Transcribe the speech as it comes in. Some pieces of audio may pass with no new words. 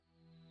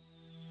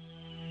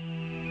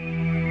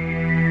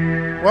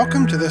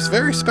Welcome to this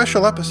very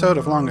special episode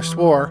of Longest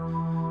War,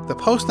 the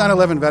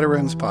Post-9/11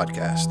 Veterans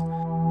Podcast.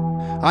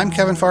 I'm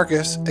Kevin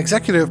Farkas,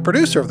 executive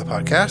producer of the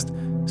podcast,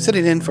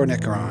 sitting in for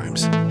Nick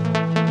Grimes.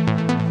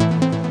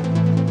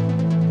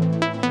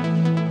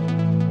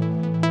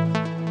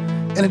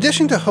 In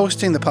addition to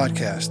hosting the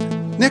podcast,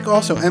 Nick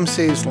also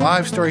MCs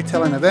live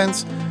storytelling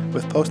events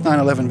with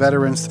post-9/11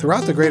 veterans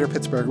throughout the greater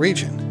Pittsburgh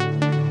region.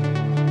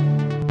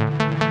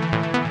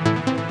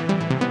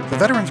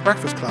 The Veterans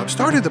Breakfast Club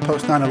started the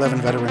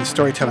Post-9/11 Veterans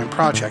Storytelling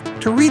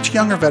Project to reach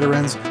younger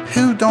veterans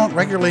who don't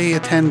regularly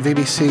attend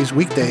VBC's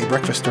weekday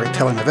breakfast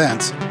storytelling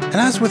events. And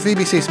as with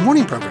VBC's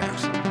morning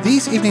programs,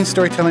 these evening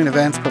storytelling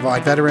events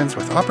provide veterans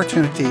with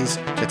opportunities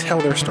to tell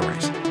their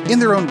stories in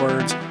their own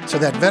words so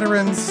that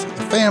veterans,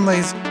 their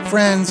families,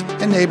 friends,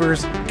 and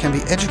neighbors can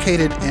be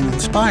educated and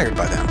inspired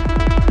by them.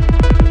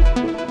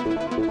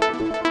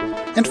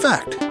 In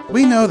fact,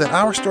 we know that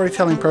our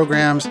storytelling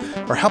programs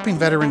are helping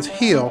veterans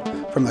heal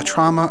from the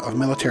trauma of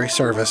military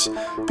service,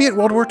 be it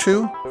World War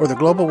II or the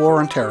global war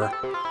on terror,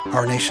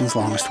 our nation's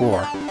longest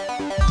war.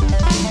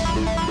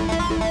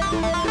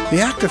 The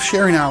act of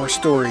sharing our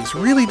stories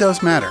really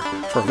does matter,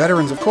 for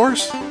veterans of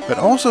course, but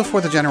also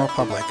for the general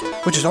public,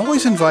 which is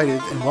always invited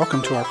and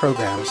welcome to our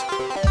programs.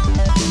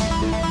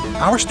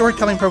 Our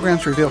storytelling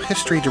programs reveal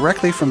history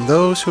directly from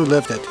those who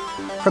lived it,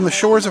 from the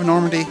shores of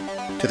Normandy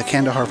to the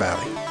Kandahar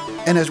Valley.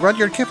 And as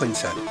Rudyard Kipling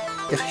said,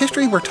 if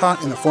history were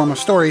taught in the form of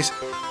stories,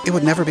 it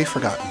would never be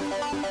forgotten.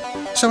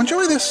 So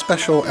enjoy this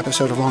special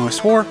episode of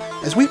Longest War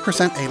as we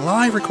present a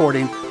live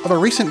recording of a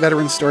recent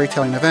veterans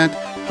storytelling event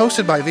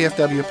hosted by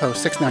VFW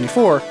Post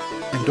 694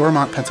 in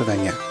Dormont,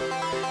 Pennsylvania.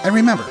 And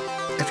remember,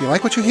 if you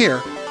like what you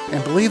hear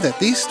and believe that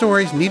these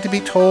stories need to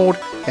be told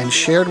and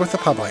shared with the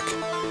public,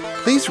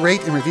 please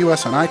rate and review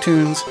us on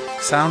iTunes,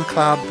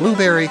 SoundCloud,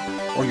 Blueberry,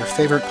 or your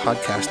favorite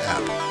podcast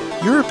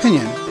app. Your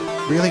opinion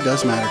really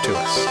does matter to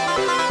us.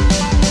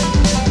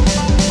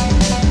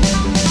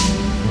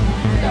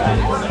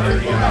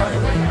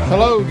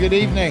 Hello, good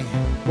evening.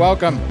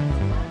 Welcome.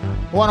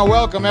 I want to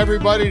welcome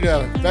everybody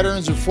to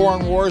Veterans of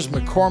Foreign Wars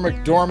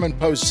McCormick Dormant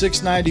Post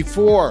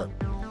 694.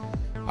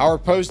 Our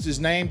post is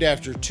named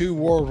after two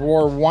World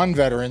War I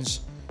veterans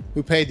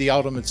who paid the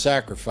ultimate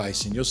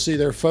sacrifice, and you'll see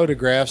their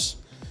photographs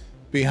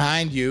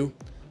behind you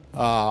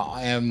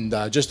and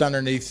just on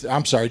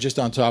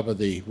top of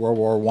the World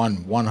War I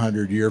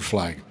 100-year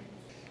flag.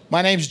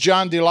 My name's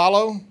John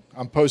DeLallo.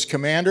 I'm post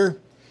commander.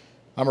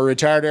 I'm a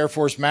retired Air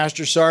Force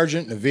Master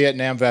Sergeant and a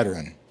Vietnam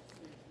veteran.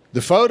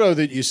 The photo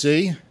that you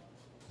see,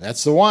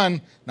 that's the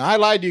one. Now, I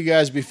lied to you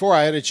guys before.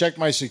 I had to check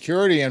my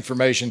security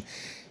information.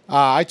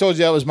 I told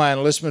you that was my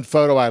enlistment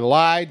photo. I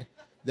lied.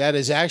 That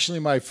is actually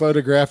my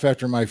photograph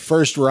after my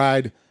first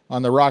ride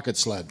on the rocket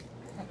sled.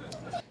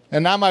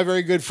 And now my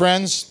very good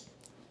friends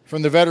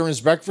from the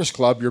Veterans Breakfast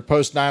Club, your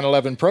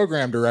post-9/11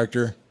 program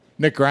director,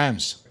 Nick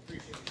Grimes.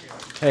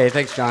 Hey,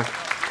 thanks, John.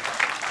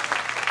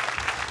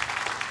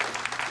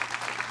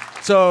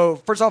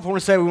 So, first off, I want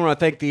to say we want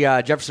to thank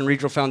the Jefferson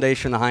Regional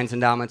Foundation, the Heinz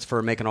Endowments,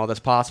 for making all this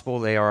possible.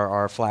 They are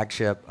our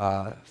flagship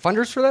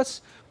funders for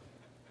this.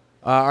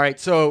 All right,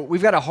 so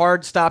we've got a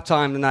hard stop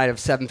time tonight of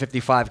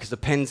 7:55 because the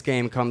Pens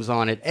game comes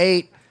on at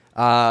 8.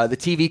 The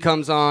TV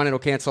comes on, it'll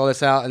cancel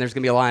this out, and there's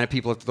going to be a line of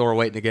people at the door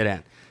waiting to get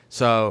in.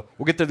 So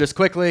we'll get through this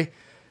quickly.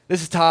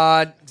 This is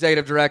Todd,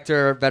 Executive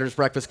Director, Veterans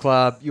Breakfast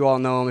Club. You all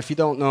know him. If you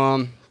don't know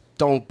him,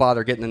 don't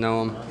bother getting to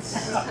know him.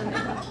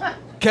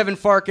 Kevin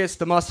Farkas,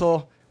 the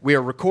muscle. We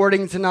are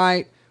recording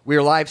tonight. We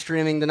are live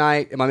streaming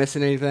tonight. Am I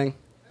missing anything?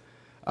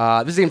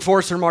 This is the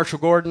enforcer, Marshall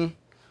Gordon.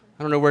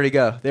 I don't know where'd he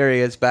go. There he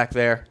is, back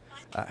there.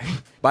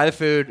 Buy the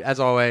food, as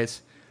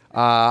always.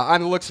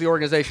 I'm the looks of the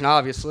organization,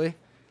 obviously.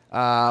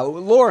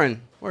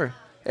 Lauren,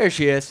 there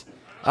she is.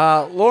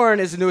 Lauren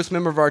is the newest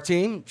member of our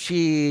team.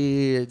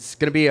 She is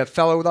going to be a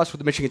fellow with us with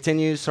the Mission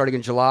Continues, starting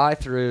in July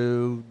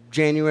through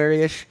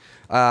January-ish,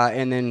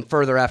 and then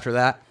further after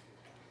that.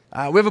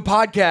 We have a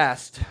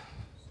podcast,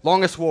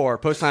 Longest War,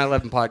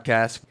 Post-9/11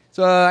 podcast.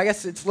 So I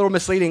guess it's a little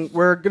misleading.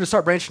 We're going to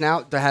start branching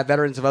out to have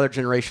veterans of other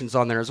generations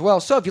on there as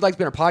well. So if you'd like to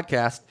be on a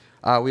podcast,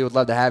 we would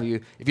love to have you.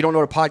 If you don't know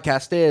what a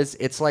podcast is,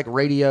 it's like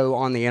radio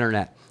on the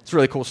internet. It's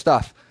really cool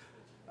stuff.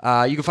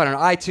 You can find it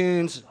on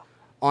iTunes,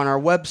 on our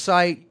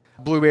website,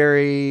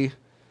 Blueberry,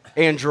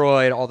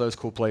 Android, all those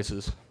cool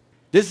places.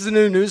 This is a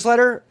new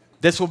newsletter.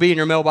 This will be in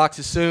your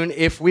mailboxes soon.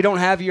 If we don't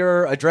have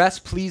your address,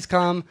 please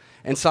come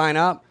and sign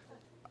up.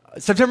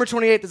 September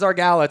 28th is our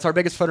gala. It's our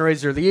biggest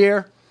fundraiser of the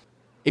year.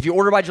 If you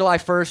order by July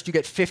 1st, you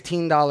get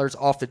 $15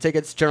 off the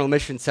tickets. General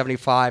admission,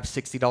 $75,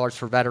 $60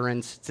 for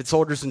veterans. It's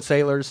soldiers and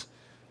sailors. Is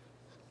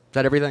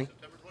that everything?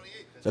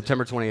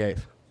 September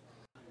 28th.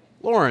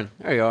 Lauren,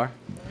 there you are.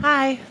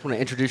 Hi. I want to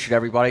introduce you to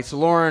everybody. So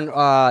Lauren,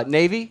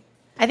 Navy.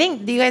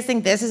 Do you guys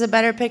think this is a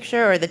better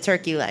picture or the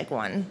turkey leg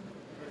one?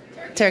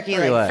 Turkey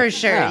leg, for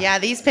sure. Yeah,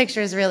 these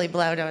pictures really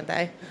blow, don't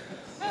they?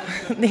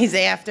 These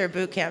after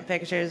boot camp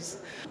pictures.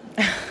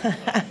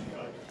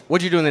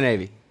 What'd you do in the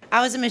Navy? I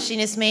was a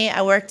machinist mate.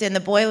 I worked in the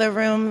boiler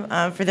room.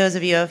 For those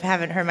of you who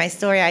haven't heard my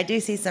story, I do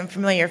see some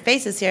familiar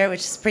faces here, which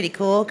is pretty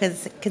cool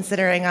because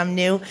considering I'm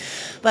new.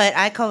 But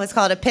I call what's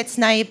called a pit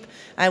snipe.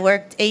 I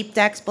worked 8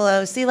 decks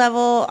below sea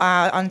level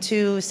on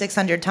 2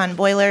 600-ton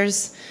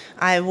boilers.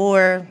 I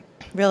wore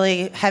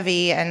really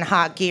heavy and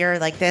hot gear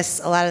like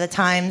this a lot of the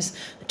times,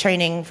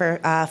 training for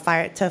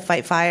to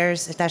fight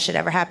fires if that should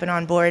ever happen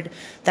on board.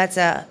 That's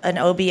an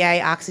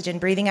OBA, oxygen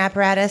breathing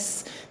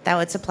apparatus, that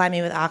would supply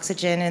me with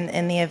oxygen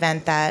in the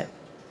event that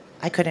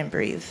I couldn't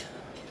breathe.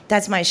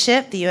 That's my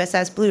ship, the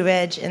USS Blue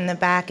Ridge. In the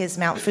back is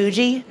Mount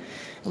Fuji.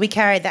 We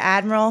carried the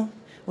Admiral.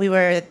 We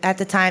were, at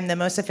the time, the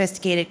most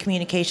sophisticated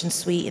communication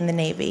suite in the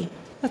Navy.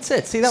 That's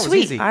it. See, that was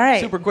Sweet. easy. All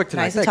right. Super quick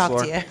tonight. Nice to Thanks, talk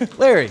Laura. to you.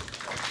 Larry.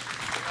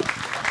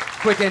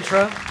 Quick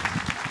intro.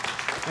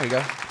 There you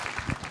go.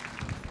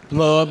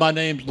 Hello, my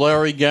name's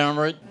Larry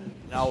Gamret.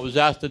 I was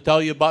asked to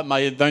tell you about my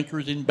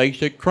adventures in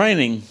basic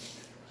training.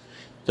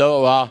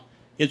 So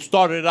it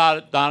started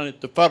out down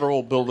at the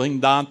Federal Building,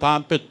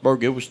 downtown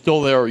Pittsburgh. It was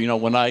still there,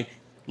 when I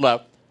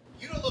left.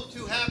 You don't look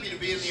too happy to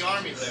be in the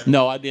Army there.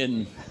 No, I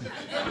didn't.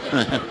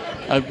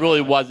 I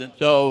really wasn't.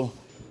 So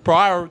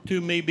prior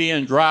to me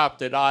being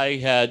drafted, I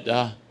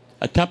had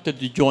attempted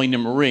to join the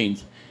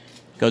Marines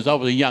because I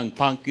was a young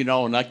punk,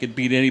 and I could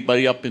beat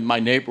anybody up in my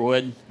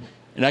neighborhood.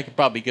 And I could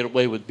probably get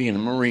away with being a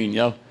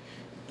Marine,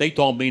 They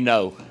told me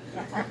no.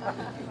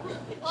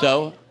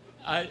 So,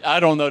 I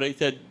don't know. They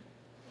said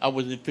I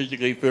wasn't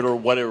physically fit or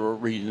whatever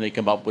reason they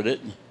come up with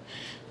it.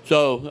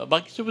 So,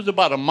 it was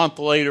about a month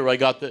later I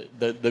got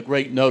the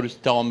great notice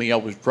telling me I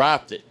was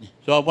drafted.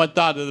 So I went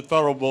down to the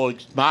Federal Building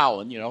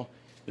smiling,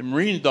 The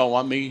Marines don't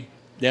want me.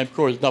 Damn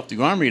sure enough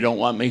the Army don't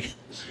want me.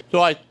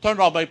 So I turned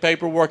all my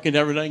paperwork and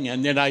everything,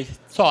 and then I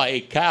saw a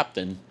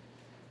captain.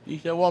 He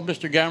said, well,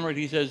 Mr. Gamret,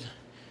 he says,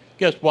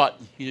 guess what?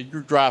 He said,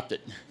 you're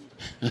drafted.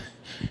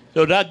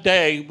 So that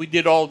day, we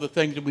did all the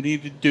things that we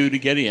needed to do to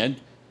get in,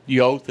 the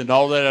oath and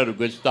all that other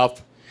good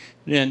stuff.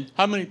 And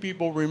how many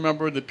people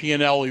remember the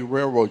P&L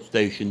Railroad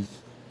Station?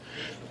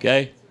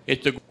 Okay?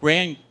 It's a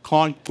Grand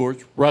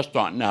Concourse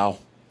restaurant now.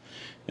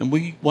 And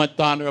we went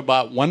down there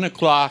about 1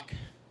 o'clock.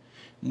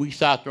 We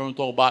sat there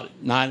until about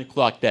 9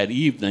 o'clock that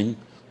evening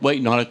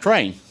waiting on a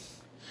train.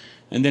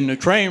 And then the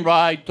train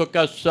ride took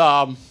us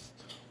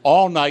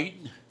all night.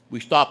 We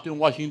stopped in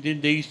Washington,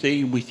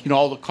 D.C., and we seen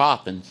all the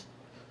coffins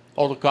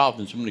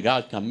from the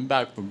guys coming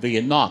back from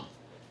Vietnam.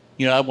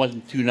 That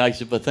wasn't too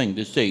nice of a thing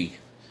to see.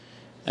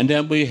 And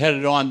then we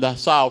headed on the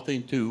south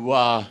into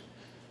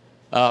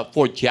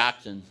Fort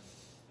Jackson.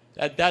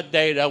 That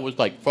day, that was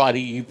like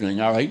Friday evening,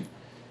 all right?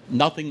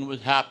 Nothing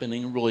was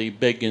happening really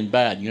big and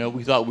bad.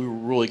 We thought we were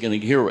really going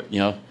to hear it,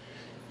 And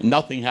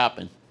nothing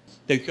happened.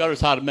 They showed us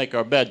how to make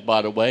our beds,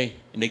 by the way,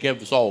 and they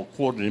gave us all a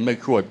quarter to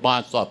make sure it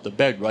bounced off the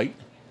bed right.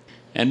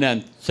 And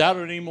then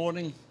Saturday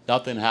morning,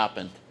 nothing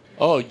happened.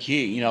 Oh,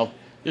 gee,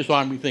 this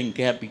Army thing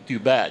can't be too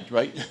bad,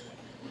 right?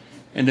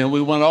 And then we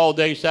went all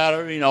day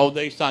Saturday and all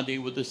day Sunday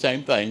with the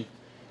same thing.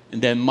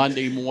 And then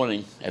Monday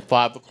morning at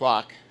 5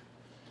 o'clock,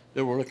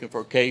 they were looking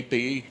for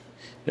KP.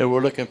 They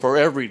were looking for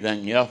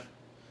everything,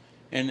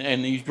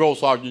 And these drill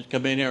sergeants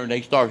come in here and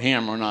they start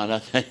hammering on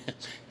us.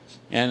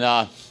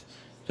 And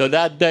so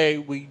that day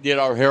we did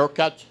our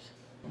haircuts.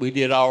 We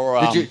did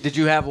our... Did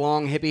you have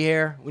long hippie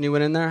hair when you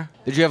went in there?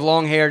 Did you have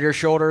long hair at your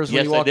shoulders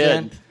when you walked in? Yes,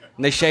 I did.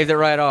 And they shaved it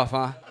right off,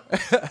 huh?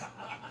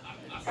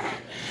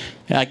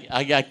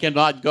 I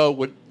cannot go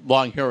with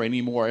long hair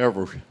anymore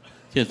ever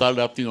since I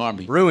left the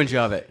Army. Ruined you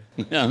of it.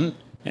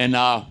 And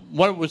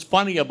what was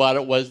funny about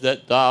it was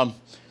that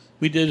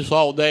we did this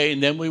all day,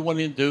 and then we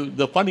went into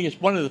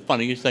one of the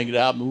funniest things that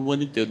happened. We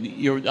went into,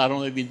 I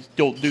don't know if you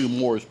still do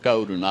Morse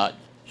code or not.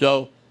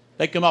 So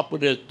they come up with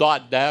this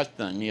dot dash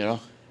thing,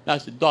 I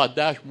said, dot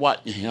dash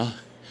what,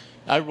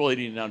 I really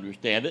didn't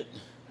understand it.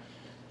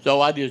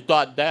 So I just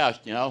dot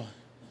dashed,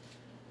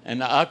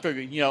 And I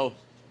figured,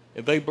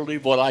 if they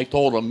believe what I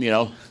told them,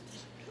 they're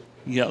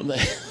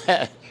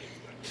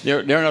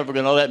never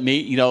going to let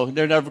me,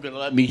 they're never going to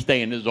let me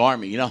stay in this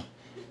Army,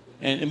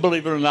 And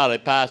believe it or not, I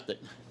passed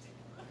it.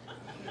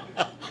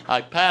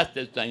 I passed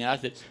this thing. I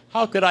said,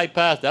 how could I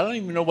pass that? I don't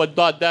even know what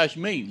dot dash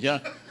means,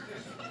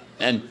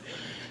 And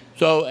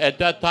so at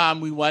that time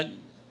we went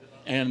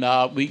and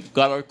we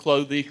got our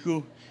clothes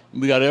issue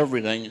and we got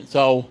everything.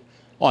 So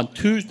on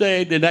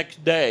Tuesday, the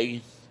next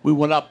day, we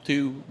went up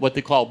to what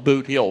they call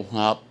Boot Hill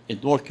in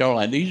North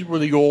Carolina. These were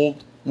the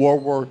old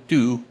World War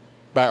II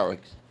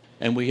barracks.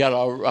 And we had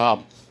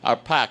our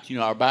packs,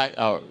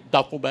 our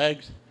duffel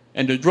bags.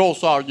 And the drill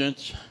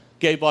sergeants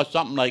gave us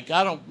something like,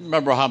 I don't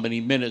remember how many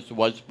minutes it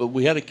was, but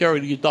we had to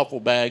carry these duffel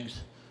bags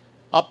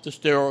up the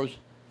stairs,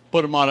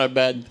 put them on our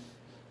bed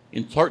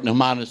in a certain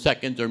amount of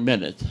seconds or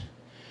minutes.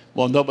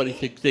 Well, nobody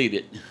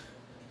succeeded.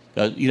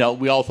 Because,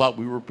 we all thought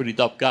we were pretty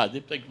tough guys.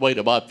 They weighed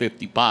about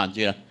 50 pounds,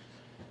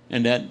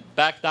 And then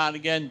back down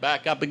again,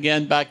 back up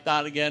again, back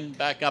down again,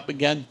 back up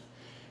again.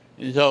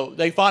 And so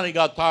they finally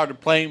got tired of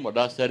playing with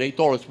us. They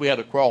told us we had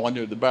to crawl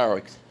under the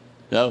barracks.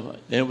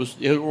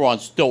 It were on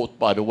stilts,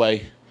 by the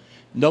way.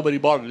 Nobody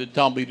bothered to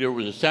tell me there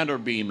was a center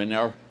beam in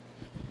there.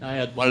 I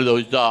had one of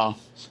those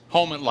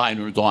helmet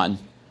liners on.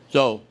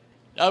 So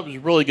I was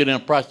really going to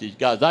impress these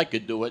guys. I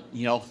could do it,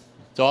 you know.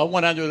 So I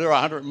went under there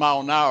 100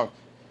 mile an hour,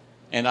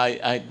 and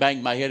I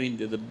banged my head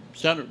into the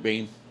center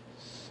beam,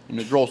 and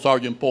the drill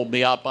sergeant pulled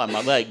me out by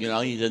my leg, you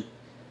know.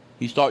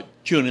 He started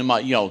chewing in my,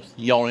 you know,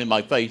 yelling in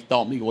my face,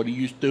 telling me, what are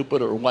you,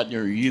 stupid, or what,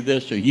 are you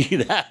this, or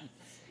you that?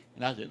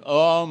 And I said,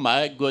 oh,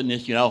 my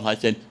goodness, you know. I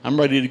said, I'm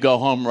ready to go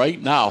home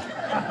right now.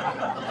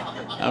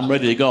 I'm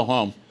ready to go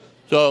home.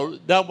 So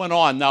that went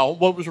on. Now,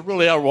 what was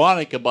really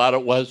ironic about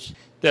it was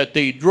that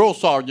the drill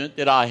sergeant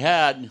that I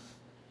had,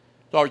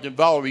 Sergeant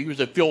Valerie, he was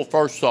a field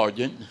first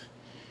sergeant.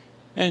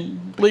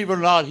 And believe it or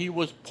not, he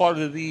was part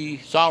of the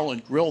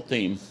silent drill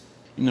team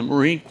in the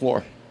Marine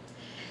Corps.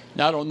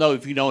 Now, I don't know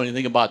if you know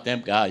anything about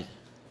them guys.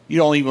 You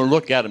don't even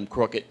look at them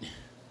crooked. You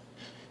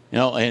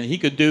know, and he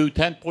could do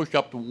 10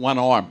 push-ups with one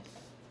arm.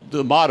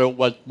 The motto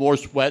was more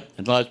sweat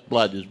and less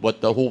blood is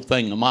what the whole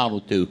thing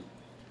amounted to.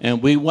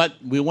 And we went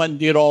and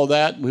did all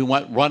that. We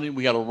went running.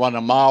 We got to run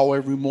a mile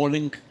every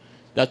morning.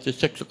 That's at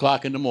 6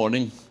 o'clock in the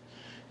morning.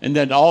 And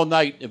then all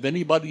night, if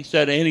anybody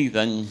said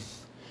anything,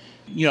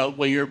 you know,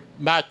 when your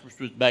mattress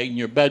was made and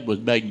your bed was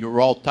made and you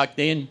were all tucked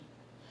in,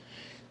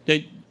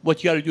 then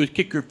what you got to do is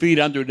kick your feet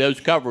under those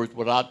covers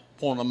without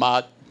pulling them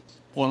out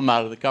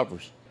of the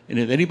covers. And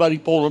if anybody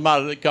pulled them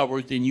out of the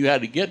covers, then you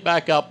had to get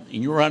back up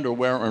in your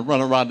underwear and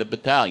run around the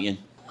battalion.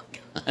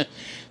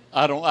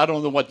 I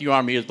don't know what the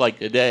Army is like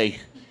today,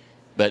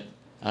 but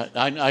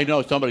I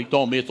know somebody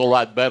told me it's a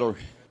lot better.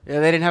 Yeah,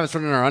 they didn't have us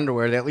running in our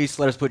underwear. They at least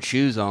let us put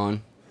shoes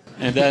on.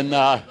 And then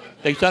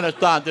they sent us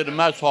down to the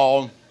mess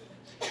hall,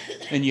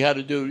 and you had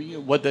to do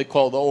what they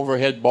call the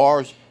overhead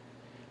bars.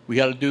 We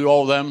had to do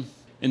all of them.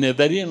 And if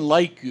they didn't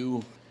like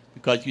you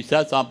because you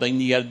said something,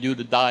 you had to do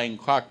the dying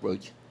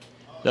cockroach.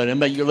 So they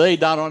made you lay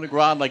down on the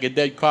ground like a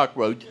dead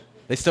cockroach.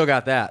 They still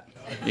got that.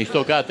 They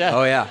still got that?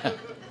 Oh, yeah.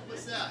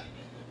 What's that?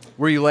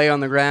 Where you lay on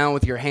the ground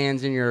with your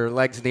hands and your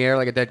legs in the air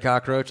like a dead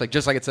cockroach, like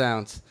just like it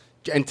sounds,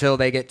 until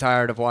they get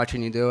tired of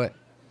watching you do it.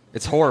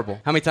 It's horrible.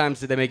 How many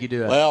times did they make you do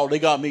that? Well, they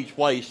got me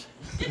twice.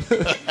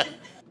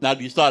 I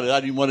decided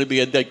I didn't want to be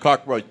a dead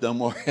cockroach no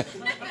more.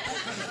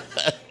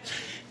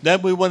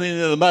 Then we went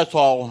into the mess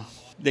hall.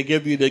 They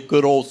give you the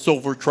good old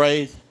silver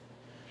trays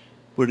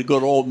with the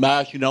good old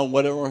mash, you know,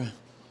 whatever.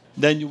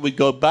 Then you would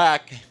go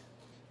back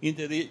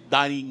into the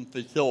dining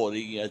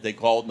facility, as they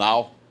call it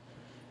now.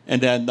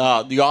 And then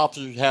the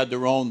officers had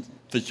their own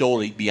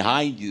facility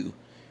behind you.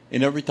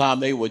 And every time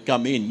they would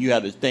come in, you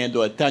had to stand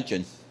to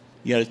attention.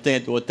 You had to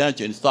stand to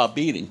attention and stop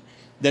eating.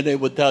 Then they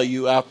would tell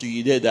you after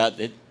you did that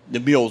the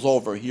meal's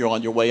over. You're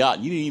on your way out.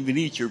 You didn't even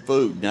eat your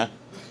food. Yeah?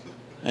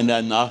 And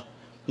then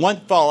one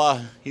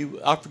fella,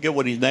 I forget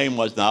what his name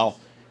was now,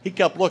 he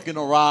kept looking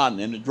around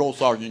and the drill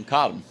sergeant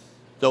caught him.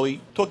 So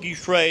he took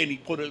his tray and he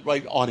put it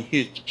right on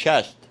his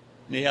chest.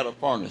 And he had a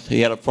furnace.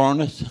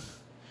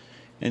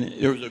 And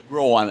there was a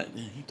grill on it.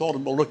 He told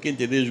him to look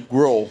into this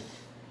grill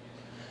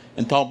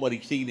and tell him what he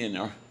seen in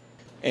there.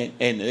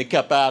 And they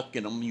kept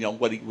asking him, you know,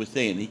 what he was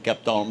saying. He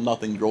kept telling him,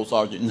 nothing, drill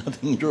sergeant,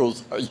 nothing, drill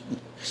sergeant.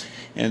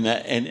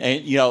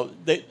 And you know,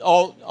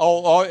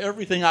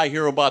 everything I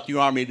hear about the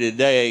Army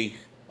today,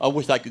 I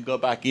wish I could go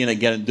back in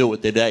again and do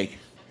it today.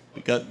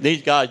 Because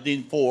these guys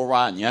didn't fool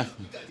around, yeah?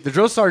 The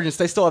drill sergeants,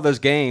 they still have those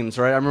games,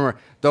 right? I remember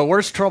the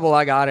worst trouble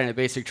I got in at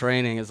basic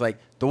training is like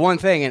the one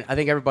thing, and I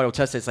think everybody will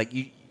test it, it's like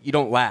you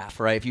don't laugh,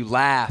 right? If you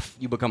laugh,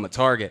 you become a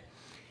target.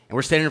 And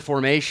we're standing in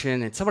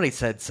formation, and somebody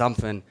said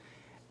something,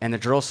 and the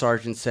drill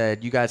sergeant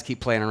said, you guys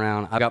keep playing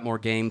around. I got more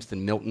games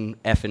than Milton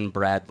effing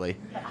Bradley.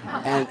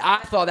 And I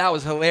thought that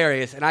was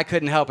hilarious, and I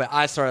couldn't help it.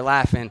 I started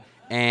laughing,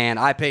 and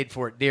I paid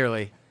for it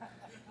dearly.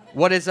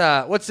 What's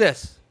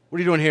this? What are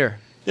you doing here?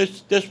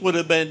 This would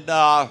have been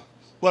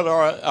what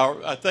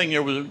our thing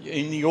here was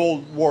in the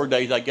old war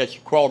days. I guess you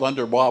crawled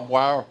under barbed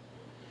wire,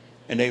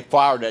 and they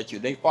fired at you.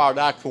 They fired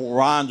actual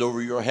rounds over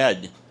your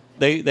head.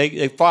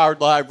 They fired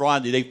live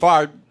rounds. They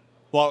fired,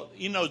 well,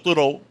 you know, those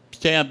little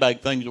sandbag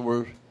things that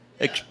were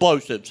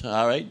explosives.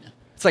 All right.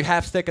 It's like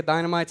half stick of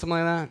dynamite,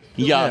 something like that.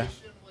 Yeah.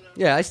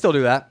 Yeah, I still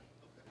do that.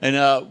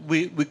 And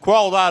we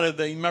crawled out of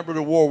you remember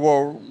the World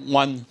War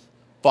I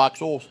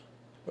foxholes,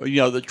 or, you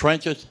know, the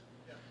trenches.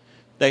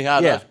 They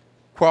had us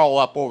crawl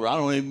up over. I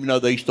don't even know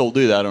they still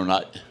do that or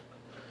not.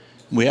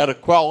 We had to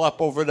crawl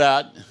up over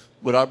that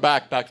with our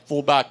backpacks,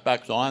 full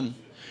backpacks on,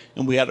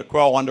 and we had to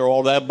crawl under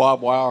all that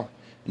barbed wire,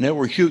 and they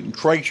were shooting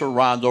tracer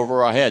rounds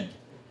over our head,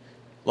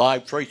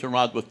 live tracer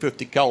rounds with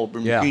 50 caliber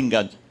machine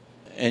guns.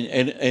 And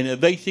if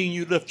they seen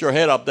you lift your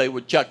head up, they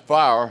would check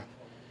fire.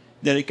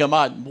 Then they come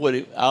out, and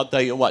boy, I'll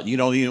tell you what, you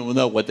don't even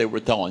know what they were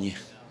telling you.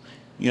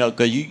 You know,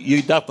 because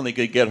you definitely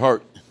could get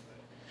hurt.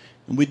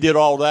 And we did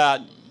all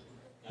that.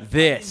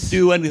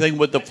 Do anything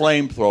with the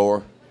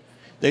flamethrower.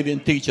 They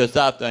didn't teach us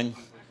that thing.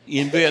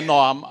 In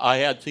Vietnam, I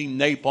had seen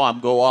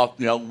napalm go off,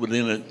 you know,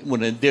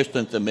 within a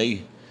distance of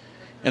me,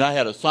 and I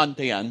had a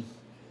suntan,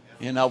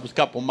 and I was a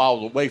couple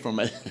miles away from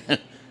it.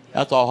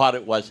 That's how hot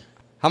it was.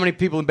 How many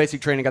people in basic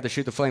training got to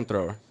shoot the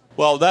flamethrower?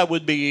 Well, that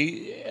would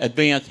be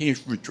advanced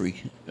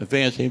infantry.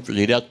 Advanced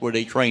infantry, that's where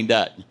they trained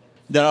at.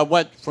 Then I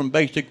went from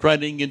basic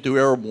training into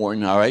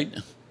airborne, all right?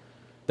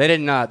 They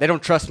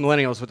don't trust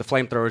millennials with the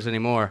flamethrowers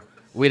anymore.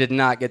 We did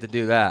not get to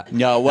do that.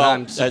 No, well,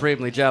 And I'm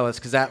supremely jealous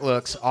because that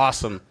looks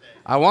awesome.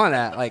 I want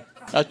that. Like,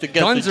 that's against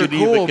guns the are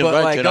Geneva cool,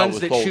 but like Convention, guns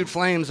that shoot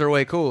flames are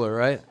way cooler,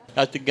 right?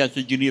 That's against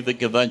the Geneva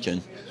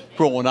Convention.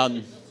 Cruel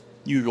and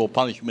unusual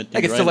punishment.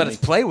 I can still let us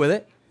play with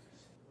it.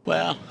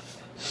 Well,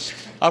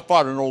 I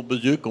fired an old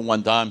bazooka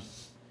one time.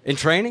 In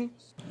training?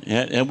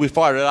 And we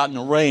fired it out in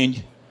the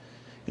range,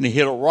 and it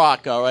hit a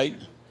rock, all right,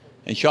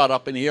 and shot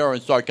up in the air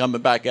and started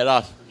coming back at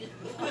us.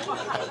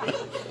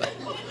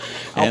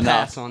 I'll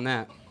pass on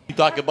that. You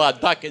talk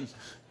about ducking.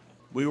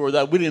 We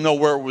didn't know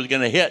where it was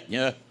going to hit, you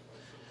know.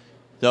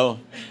 So,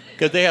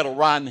 because they had a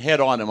rotten head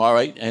on them, all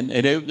right, and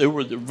it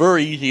was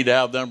very easy to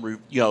have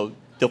them,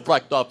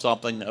 deflect off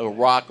something, a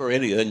rock or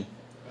anything.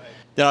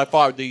 Then I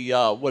fired the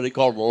what they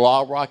call the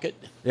law rocket.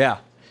 Yeah.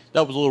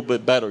 That was a little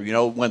bit better,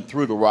 went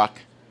through the rock.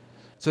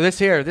 So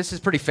this is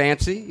pretty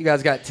fancy. You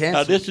guys got tents.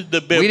 Now this is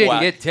the bivouac. We didn't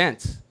get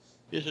tents.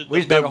 This is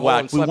we the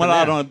bivouac. We went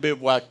out on a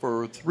bivouac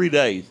for 3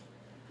 days.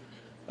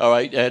 All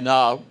right, and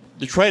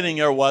the training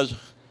there was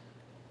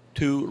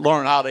to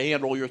learn how to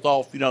handle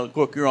yourself,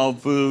 cook your own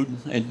food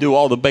and do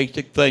all the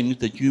basic things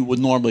that you would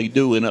normally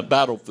do in a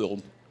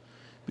battlefield.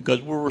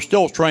 Because we were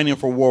still training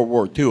for World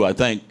War II, I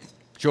think.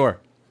 Sure.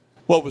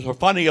 What was so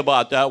funny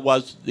about that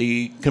was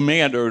the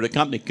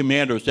company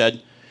commander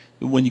said,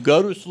 when you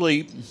go to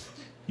sleep,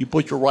 you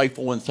put your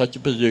rifle in such a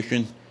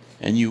position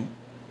and you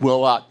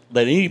will not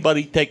let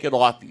anybody take it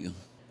off you.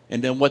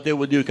 And then what they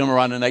would do, come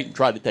around at night and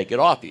try to take it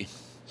off you.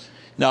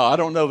 Now, I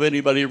don't know if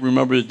anybody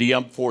remembers the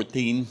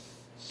M14. It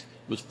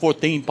was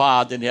 14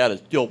 pounds and it had a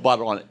steel butt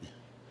on it.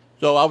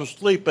 So I was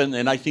sleeping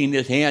and I seen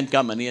this hand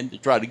coming in to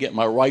try to get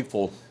my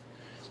rifle.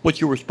 What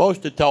you were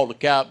supposed to tell the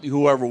captain,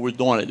 whoever was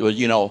doing it,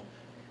 was,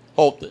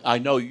 hope that I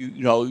know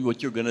you know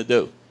what you're going to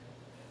do.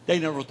 They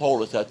never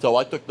told us that, so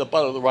I took the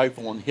butt of the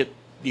rifle and hit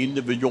the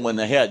individual in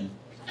the head.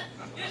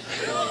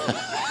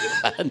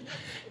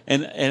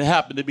 and it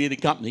happened to be the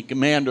company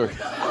commander.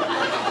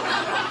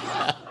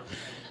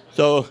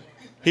 So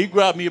he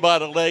grabbed me by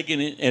the leg,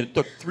 and it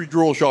took 3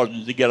 drill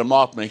sergeants to get him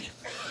off me.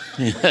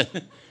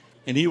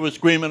 And he was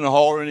screaming and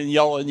hollering and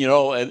yelling,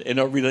 and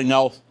everything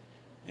else.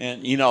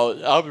 And,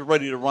 I was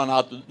ready to run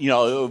out.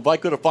 If I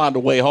could have found a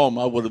way home,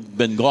 I would have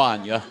been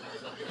gone, yeah,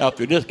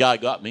 after this guy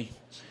got me.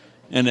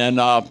 And then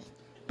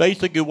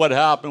basically what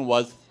happened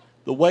was,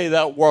 the way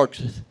that works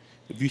is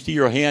if you see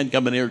your hand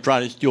coming in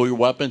trying to steal your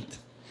weapon,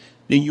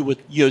 then you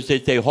would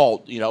say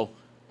halt,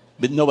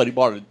 But nobody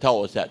bothered to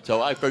tell us that.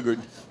 So I figured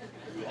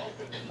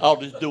I'll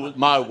just do it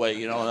my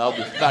way, and I'll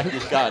just smack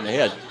this guy in the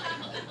head.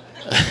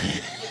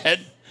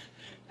 And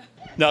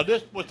now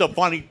this was a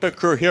funny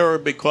picture here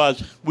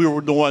because we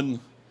were doing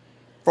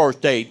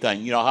first aid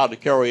thing, how to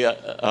carry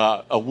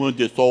a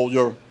wounded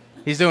soldier.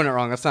 He's doing it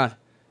wrong. That's not.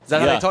 Is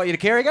that how they taught you to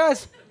carry,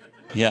 guys?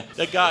 Yeah.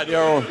 The guy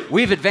there.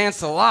 We've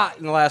advanced a lot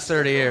in the last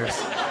 30 years.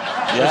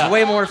 There's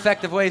way more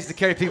effective ways to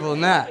carry people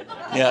than that.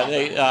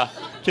 Yeah.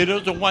 See,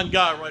 there's the one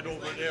guy right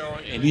over there,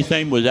 and his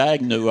name was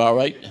Agnew, all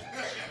right?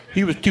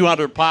 He was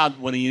 200 pounds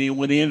when he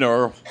went in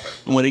there,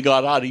 and when he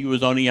got out, he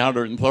was only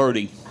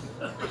 130.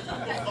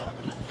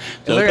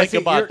 So think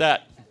about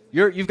that.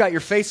 You've got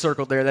your face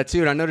circled there, that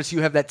too, and I notice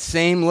you have that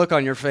same look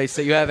on your face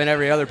that you have in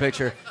every other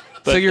picture.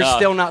 So you're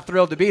still not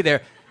thrilled to be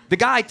there. The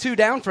guy 2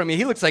 down from you,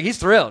 he looks like he's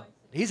thrilled.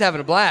 He's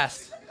having a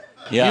blast.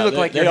 Yeah, you look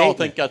like they all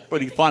think that's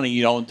pretty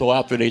funny, until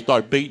after they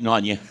start beating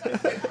on you.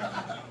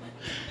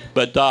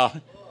 But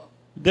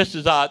this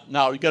is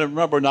now you got to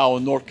remember now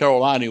in North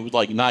Carolina it was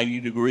like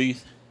 90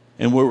 degrees,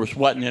 and we were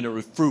sweating, and there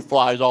was fruit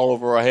flies all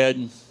over our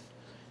head,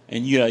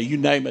 and you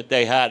name it,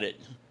 they had it.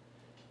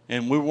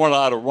 And we weren't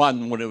allowed to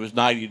run when it was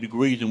 90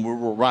 degrees, and we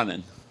were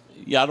running.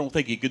 Yeah, I don't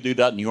think you could do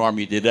that in the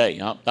Army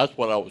today. That's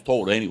what I was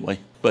told anyway.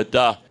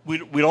 But we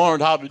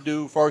learned how to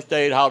do first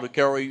aid, how to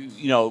carry,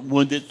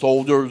 wounded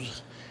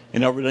soldiers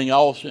and everything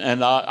else.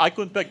 And I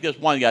couldn't pick this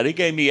one guy. They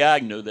gave me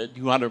Agnew, that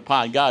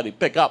 200-pound guy, to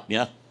pick up,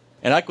 yeah.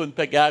 And I couldn't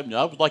pick Agnew.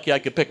 I was lucky I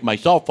could pick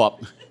myself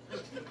up.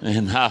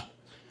 And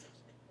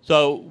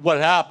so what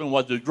happened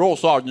was the drill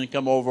sergeant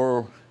come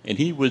over, and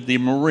he was the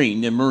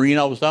Marine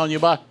I was telling you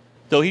about.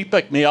 So he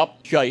picked me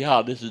up, show you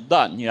how this is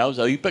done,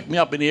 So he picked me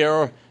up in the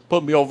air,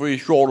 put me over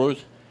his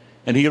shoulders,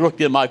 and he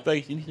looked in my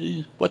face, and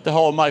he said, "What the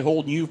hell am I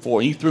holding you for?"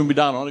 And he threw me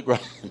down on the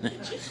ground.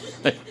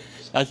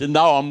 I said,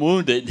 "Now I'm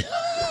wounded.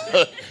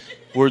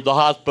 Where's the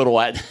hospital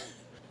at?"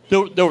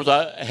 There was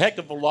a heck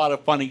of a lot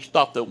of funny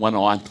stuff that went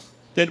on.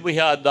 Then we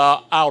had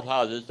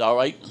outhouses, all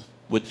right,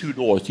 with 2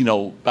 doors,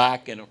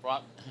 back and in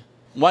front.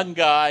 One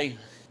guy,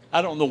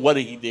 I don't know what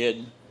he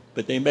did,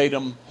 but they made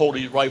him hold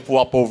his rifle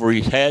up over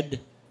his head,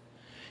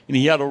 and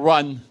he had to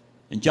run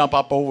and jump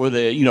up over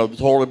the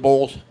toilet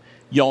bowls,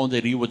 yelling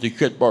that he was a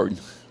shitbird.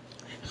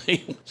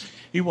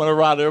 He went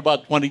around there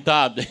about 20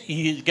 times.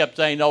 He just kept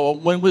saying, "Oh,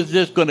 when was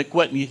this going to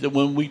quit?" And he said,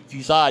 "When we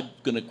decide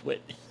it's going to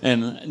quit."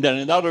 And then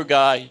another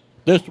guy,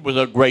 this was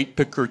a great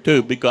picture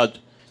too, because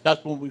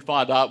that's when we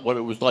found out what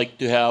it was like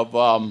to have,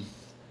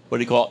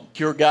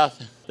 tear gas.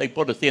 They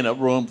put us in a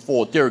room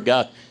full of tear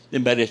gas. They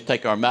made us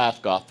take our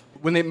mask off.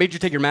 When they made you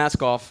take your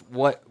mask off,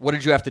 what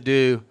did you have to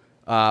do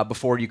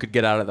before you could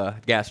get out of the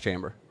gas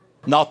chamber?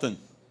 Nothing.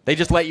 They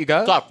just let you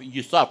go?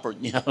 You suffered.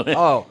 You know?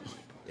 Oh,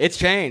 it's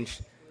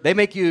changed. They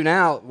make you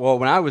now. Well,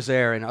 when I was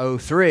there in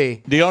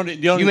 2003, the only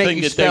you make thing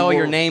you that spell they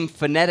your were, name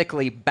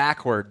phonetically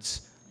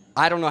backwards.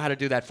 I don't know how to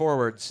do that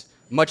forwards,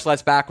 much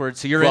less backwards.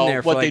 So you're well, in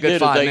there for what like a they good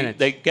did 5 is minutes.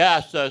 They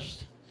gassed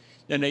us,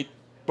 then they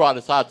brought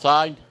us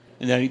outside,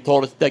 and then he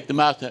told us to take the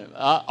mask.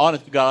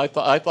 Honest to God,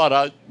 I thought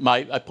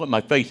I put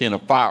my face in a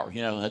fire.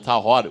 You know, that's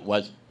how hot it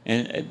was,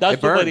 and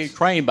that's the way they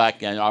trained back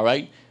then. All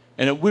right,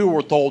 and we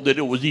were told that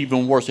it was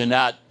even worse than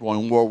that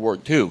during World War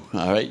II.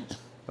 All right,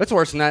 it's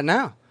worse than that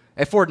now.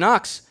 At Fort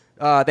Knox,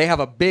 they have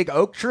a big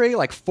oak tree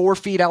like 4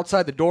 feet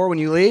outside the door when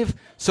you leave.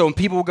 So when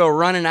people would go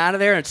running out of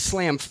there and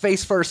slam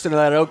face first into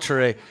that oak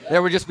tree,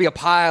 there would just be a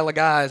pile of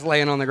guys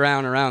laying on the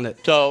ground around it.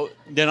 So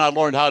then I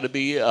learned how to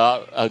be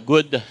a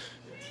good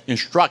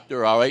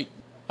instructor, all right?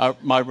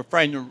 My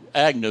friend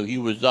Agnew, he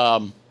was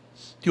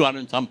 200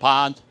 and some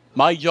pounds.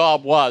 My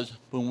job was,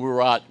 when we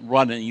were out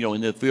running, you know,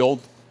 in the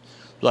field,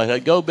 so I had to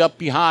go up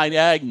behind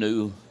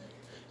Agnew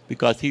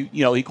because he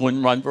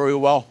couldn't run very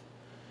well.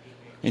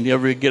 And you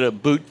ever get a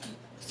boot,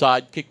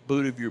 side kick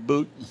boot of your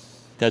boot?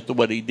 That's the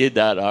way he did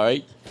that, all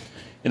right?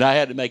 And I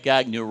had to make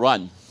Agnew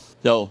run.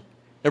 So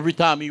every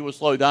time he would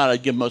slow down,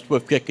 I'd give him a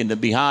swift kick in the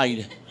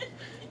behind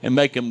and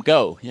make him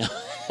go.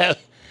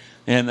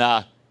 And,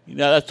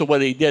 that's the way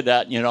he did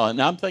that, you know.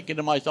 And I'm thinking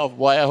to myself,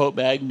 boy, I hope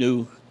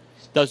Agnew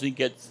doesn't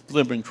get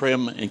slim and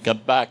trim and come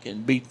back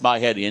and beat my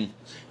head in,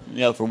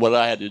 for what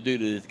I had to do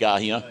to this guy,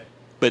 you know.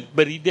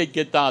 But he did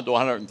get down to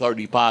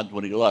 130 pounds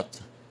when he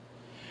left.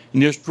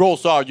 And this drill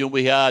sergeant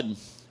we had,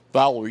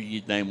 Valerie,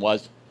 his name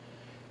was,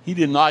 he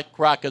did not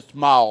crack a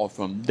smile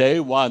from day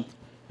one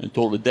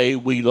until the day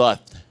we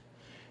left.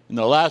 And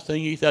the last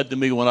thing he said to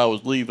me when I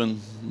was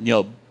leaving,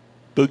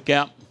 boot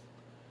camp,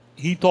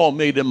 he told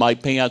me that my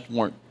pants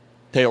weren't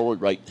tailored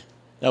right.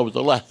 That was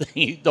the last thing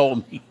he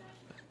told me.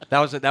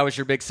 That was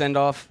your big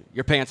send-off?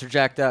 Your pants are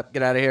jacked up.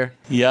 Get out of here.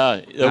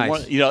 Yeah.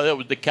 Nice. That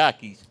was the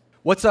khakis.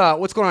 What's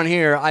going on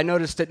here? I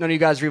noticed that none of you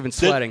guys are even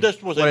sweating.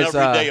 This was an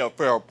everyday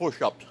affair.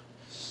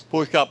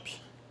 Push-ups,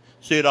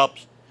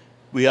 sit-ups.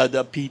 We had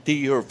the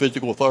PT or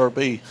physical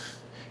therapy.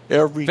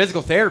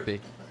 Physical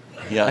therapy?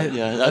 Yeah.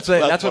 That's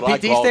what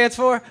PT stands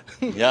for?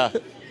 Yeah.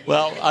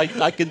 Well,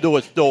 I can do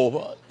it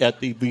still at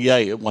the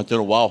VA once in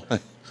a while.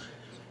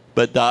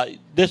 But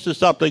this is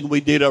something we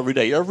did every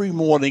day. Every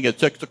morning at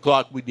 6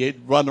 o'clock, we did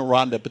run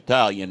around the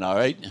battalion, all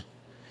right? You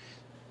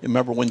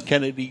remember when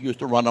Kennedy used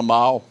to run a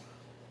mile?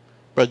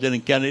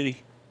 President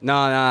Kennedy? No,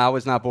 I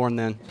was not born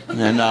then.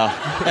 And well,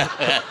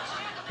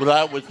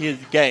 that was his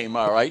game,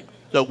 all right?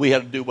 So we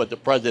had to do what the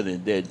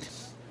president did.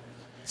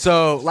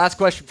 So, last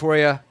question for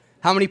you.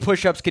 How many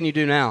push-ups can you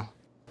do now?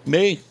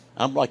 Me?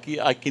 I'm lucky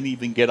I can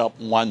even get up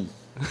one.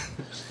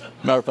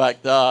 Matter of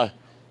fact,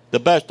 the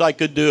best I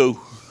could do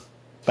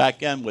back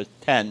then was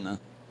 10.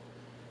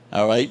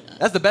 All right?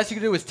 That's the best you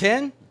could do was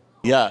 10?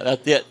 Yeah,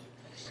 that's it.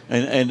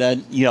 And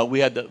then, we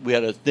had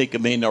to sneak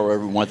them in there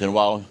every once in a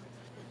while.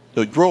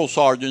 The drill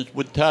sergeants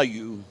would tell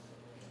you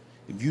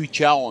if you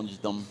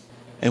challenged them,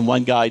 and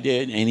one guy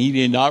did, and he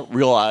did not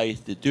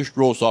realize that this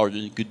drill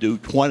sergeant could do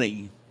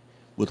 20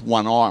 with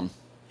one arm.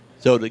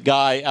 So the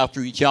guy,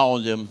 after he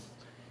challenged him,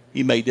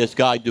 he made this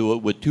guy do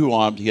it with 2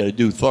 arms. He had to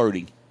do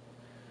 30.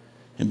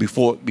 And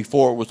before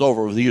it was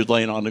over, he was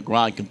laying on the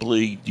ground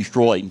completely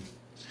destroyed.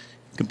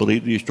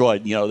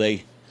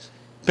 They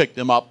picked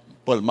him up,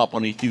 put him up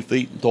on his 2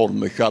 feet, and told him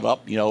to shut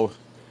up.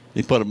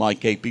 They put him on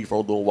KP for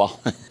a little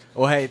while.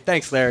 Well, hey,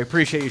 thanks, Larry.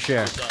 Appreciate you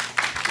sharing. It's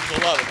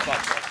a lot of fun.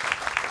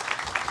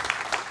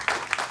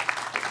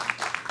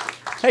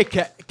 Hey,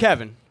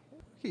 Kevin,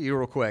 you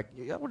real quick.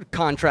 I want to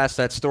contrast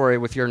that story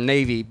with your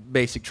Navy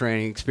basic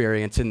training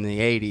experience in the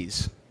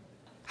 80s.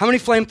 How many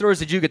flamethrowers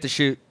did you get to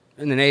shoot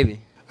in the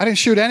Navy? I didn't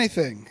shoot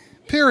anything,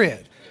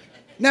 period.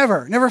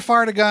 Never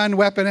fired a gun,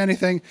 weapon,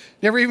 anything.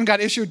 Never even got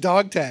issued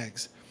dog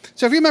tags.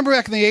 So if you remember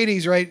back in the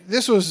 80s, right,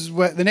 this was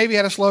what the Navy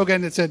had a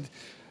slogan that said,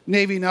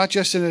 Navy, not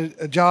just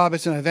a job,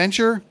 it's an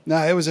adventure. No,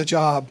 it was a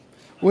job.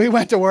 We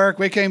went to work,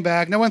 we came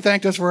back, no one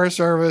thanked us for our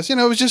service. It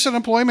was just an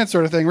employment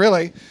sort of thing,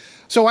 really.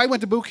 So I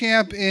went to boot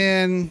camp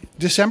in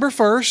December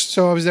 1st.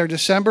 So I was there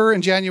December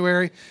and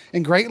January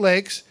in Great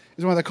Lakes. It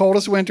was one of the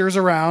coldest winters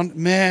around.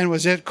 Man,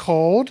 was it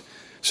cold.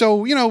 So,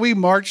 we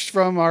marched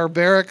from our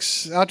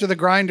barracks out to the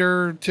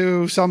grinder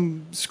to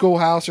some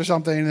schoolhouse or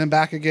something and then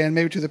back again,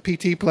 maybe to the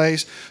PT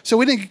place. So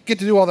we didn't get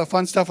to do all the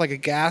fun stuff like a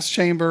gas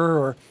chamber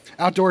or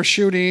outdoor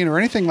shooting or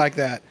anything like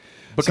that.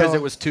 Because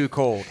it was too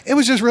cold. It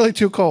was just really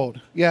too cold,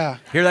 yeah.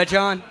 Hear that,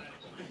 John?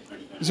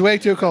 It was way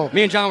too cold.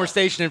 Me and John were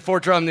stationed in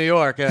Fort Drum, New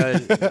York,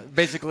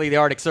 basically the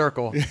Arctic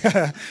Circle.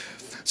 Yeah.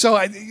 So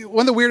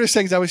one of the weirdest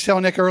things I was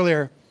telling Nick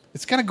earlier,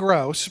 it's kind of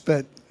gross,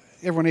 but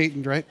everyone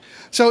eating, right?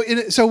 So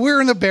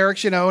we're in the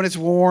barracks, and it's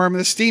warm.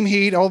 The steam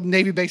heat, all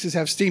Navy bases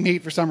have steam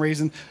heat for some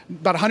reason.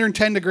 About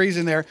 110 degrees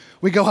in there.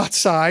 We go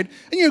outside,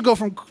 and you go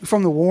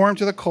from the warm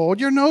to the cold.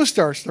 Your nose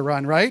starts to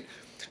run, right?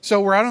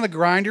 So we're out on the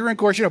grinder, and of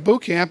course,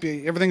 boot camp,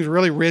 everything's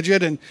really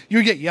rigid, and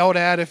you get yelled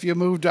at if you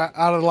moved out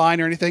of the line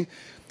or anything.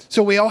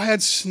 So we all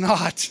had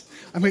snot.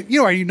 I mean,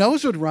 our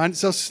nose would run,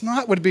 so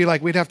snot would be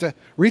like we'd have to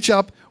reach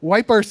up,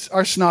 wipe our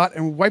snot,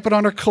 and wipe it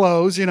on our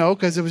clothes,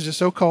 because it was just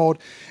so cold.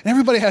 And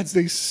everybody had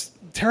these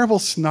terrible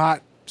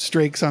snot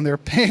streaks on their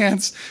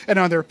pants and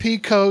on their pea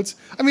coats.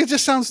 I mean, it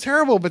just sounds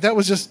terrible, but that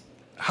was just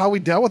how we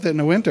dealt with it in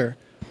the winter.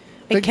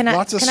 Can I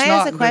ask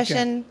a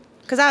question?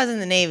 Because I was in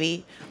the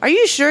Navy. Are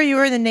you sure you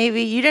were in the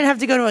Navy? You didn't have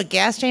to go to a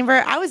gas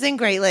chamber? I was in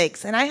Great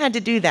Lakes, and I had to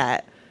do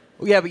that.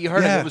 Well, yeah, but you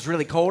heard it was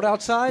really cold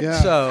outside,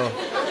 so...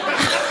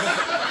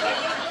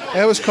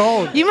 It was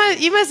cold. You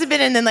must have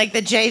been in the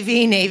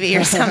JV Navy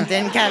or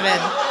something, Kevin.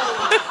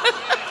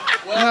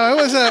 No, it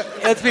was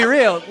Let's be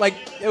real.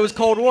 It was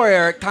Cold War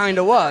era. It kind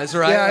of was,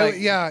 right?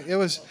 Yeah, it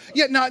was.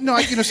 Yeah, no.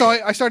 So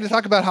I started to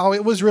talk about how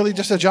it was really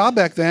just a job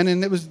back then,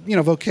 and it was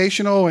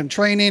vocational and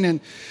training,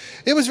 and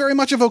it was very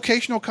much a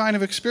vocational kind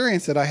of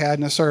experience that I had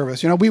in the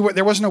service.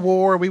 There wasn't a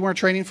war. We weren't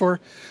training for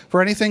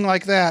anything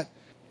like that.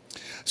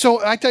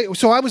 So I tell you,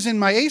 I was in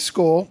my A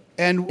school,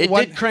 and it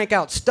did crank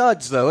out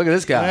studs, though. Look at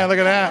this guy. Yeah, look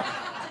at that.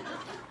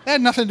 That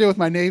had nothing to do with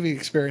my Navy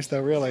experience, though,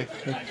 really.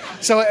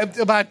 So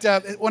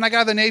when I got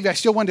out of the Navy, I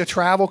still wanted to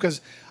travel because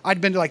I'd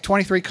been to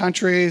 23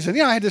 countries,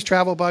 and I had this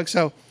travel bug.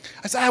 So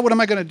I said, what am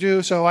I going to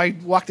do? So I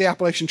walked the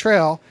Appalachian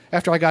Trail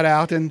after I got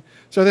out, and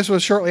so this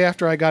was shortly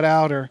after I got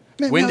out.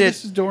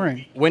 This is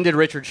during. When did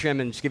Richard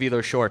Shimmons give you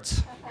those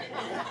shorts?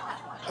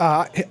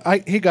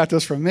 He got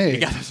those from me. He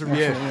got those from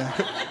you.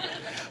 Yeah.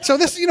 So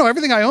this,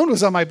 everything I owned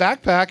was on my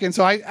backpack, and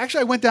so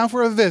I went down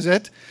for a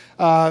visit.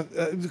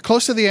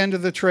 Close to the end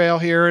of the trail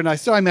here, and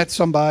I met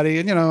somebody,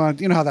 and you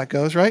know how that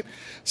goes, right?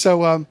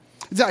 So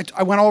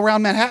I went all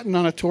around Manhattan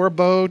on a tour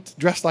boat,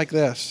 dressed like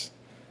this.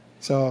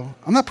 So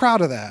I'm not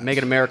proud of that.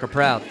 Making America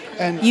proud.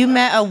 And you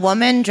met a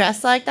woman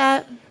dressed like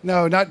that?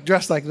 No, not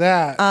dressed like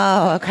that.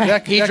 Oh,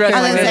 okay. He dressed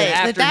like this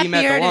after with that he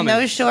met the beard woman.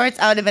 and those shorts,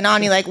 I would have been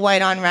on you like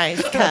white on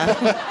rice.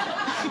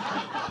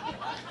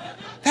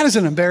 That is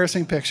an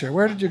embarrassing picture.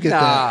 Where did you get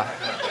that?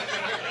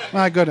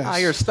 My goodness.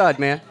 You're a stud,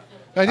 man.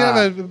 I do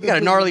you got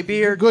a gnarly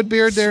beard. Good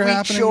beard there sweet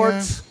happening.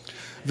 shorts. Yeah.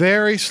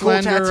 Very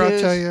slender, tattoos. I'll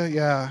tell you.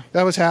 Yeah,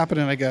 that was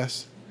happening, I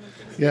guess.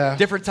 Yeah.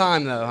 Different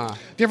time, though, huh?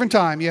 Different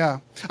time, yeah.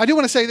 I do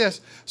want to say this.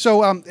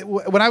 So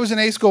when I was in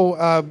A school,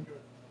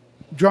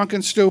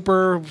 drunken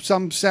stupor,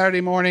 some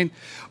Saturday morning,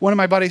 one of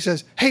my buddies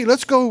says, hey,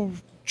 let's go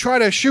try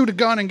to shoot a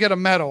gun and get a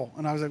medal.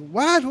 And I was like,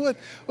 what?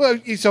 Well,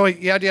 so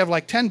you had to have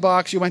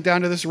 $10. You went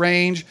down to this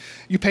range.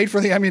 You paid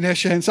for the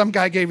ammunition. Some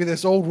guy gave you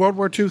this old World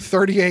War II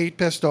 .38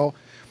 pistol.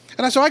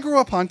 And so I grew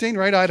up hunting,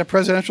 right? I had a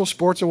Presidential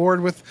Sports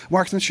Award with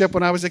marksmanship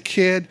when I was a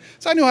kid.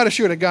 So I knew how to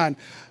shoot a gun.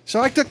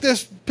 So I took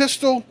this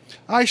pistol.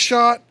 I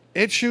shot.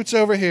 It shoots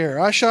over here.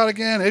 I shot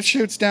again. It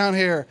shoots down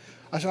here.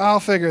 I said, I'll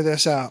figure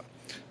this out.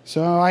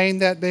 So I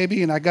aimed that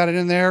baby, and I got it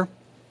in there.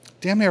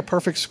 Damn near a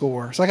perfect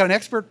score. So I got an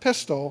expert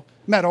pistol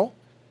medal.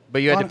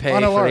 But you had to pay for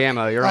the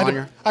ammo.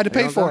 I had to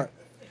pay for it.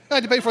 I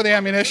had to pay for the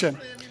ammunition.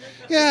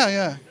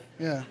 Yeah.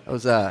 It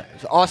was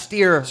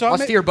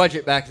austere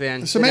budget back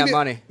then. So didn't have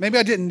money. Maybe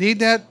I didn't need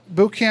that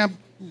boot camp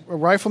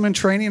rifleman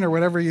training or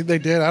whatever they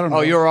did. I don't know.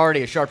 Oh, you were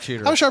already a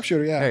sharpshooter. I was a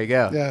sharpshooter, yeah. There you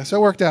go. Yeah, so it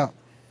worked out.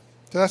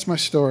 So that's my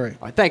story.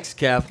 All right, thanks,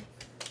 Kev.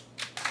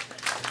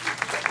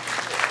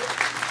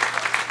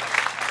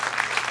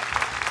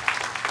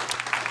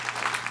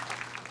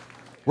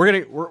 We're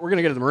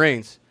gonna get to the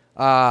Marines.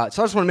 So I just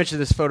want to mention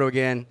this photo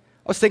again.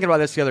 I was thinking about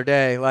this the other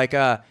day.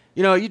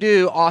 You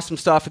do awesome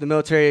stuff in the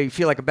military. You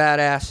feel like a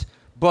badass.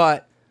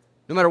 But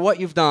no matter what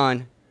you've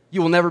done,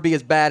 you will never be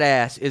as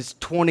badass as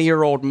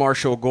 20-year-old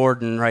Marshall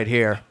Gordon right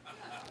here.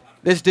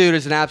 This dude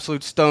is an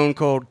absolute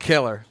stone-cold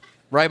killer.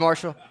 Right,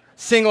 Marshall?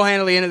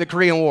 Single-handedly ended the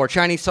Korean War.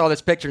 Chinese saw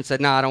this picture and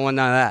said, nah, I don't want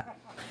none of that.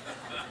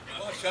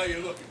 Watch how you're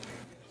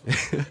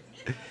looking.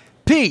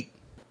 Pete,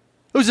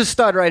 who's this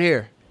stud right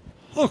here?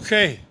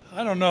 Okay,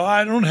 I don't know.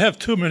 I don't have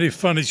too many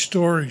funny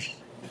stories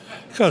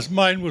because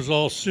mine was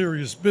all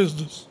serious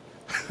business.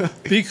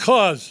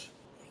 Because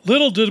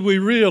little did we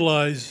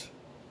realize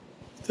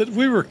that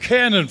we were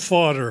cannon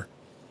fodder,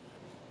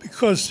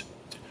 because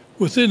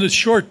within a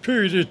short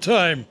period of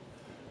time,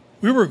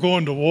 we were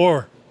going to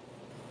war.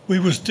 We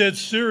was dead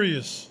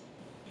serious.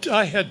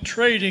 I had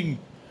training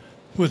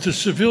with the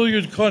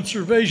Civilian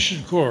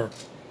Conservation Corps.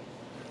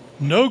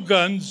 No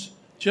guns,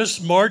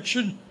 just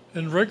marching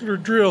and regular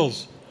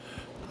drills.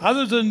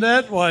 Other than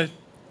that,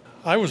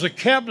 I was a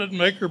cabinet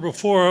maker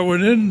before I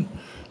went in,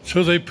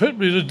 so they put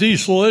me to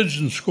diesel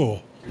engine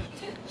school.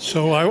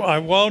 So I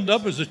wound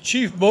up as a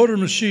chief motor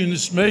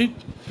machinist mate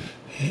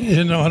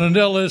on an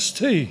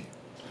LST.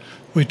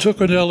 We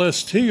took an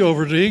LST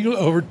over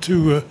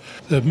to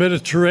the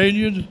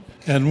Mediterranean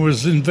and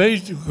was going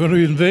to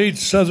invade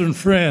southern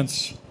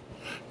France.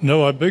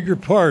 No, I beg your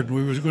pardon.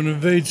 We was going to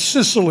invade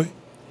Sicily.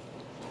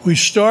 We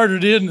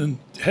started in and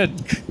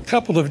had a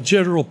couple of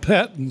General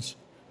Patton's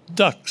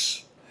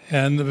ducks.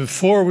 And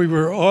before we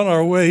were on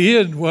our way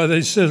in,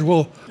 they said,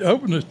 well,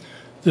 open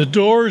the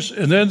doors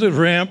and then the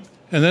ramp,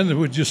 and then it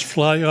would just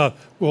fly off.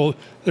 Well,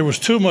 there was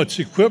too much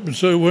equipment,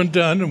 so it went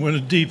down and went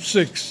a deep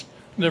 6.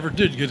 Never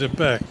did get it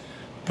back.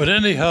 But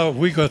anyhow,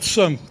 we got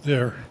sunk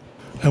there.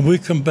 And we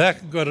come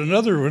back and got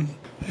another one,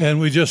 and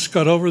we just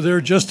got over there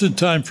just in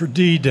time for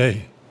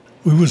D-Day.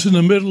 We was in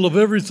the middle of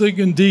everything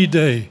in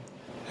D-Day.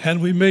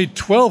 And we made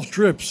 12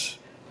 trips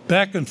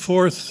back and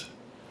forth,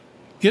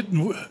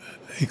 getting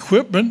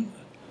equipment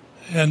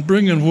and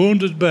bringing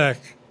wounded back.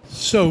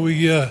 So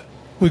we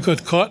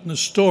got caught in a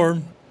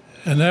storm,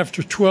 and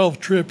after 12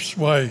 trips,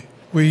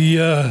 we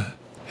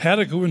had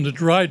to go into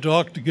dry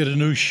dock to get a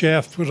new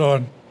shaft put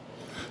on.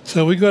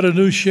 So we got a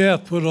new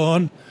shaft put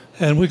on,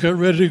 and we got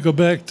ready to go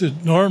back to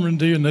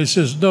Normandy, and they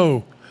says,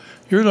 no,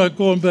 you're not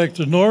going back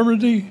to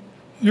Normandy,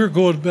 you're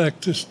going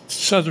back to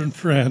southern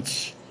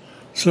France.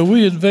 So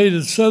we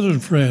invaded southern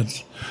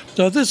France.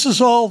 Now this is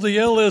all the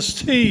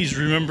LSTs,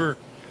 remember?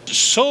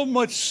 So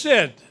much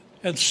said,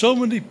 and so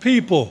many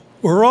people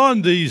were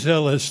on these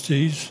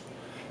LSTs.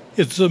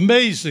 It's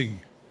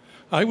amazing.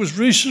 I was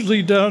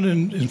recently down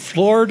in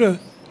Florida,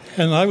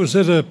 and I was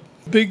at a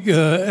big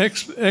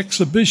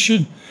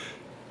exhibition.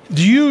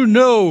 Do you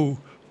know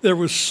there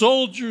were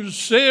soldiers,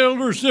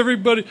 sailors,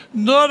 everybody?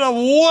 Not a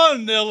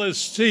one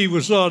LST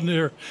was on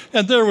there,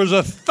 and there was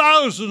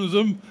 1,000 of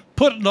them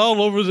putting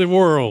all over the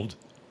world.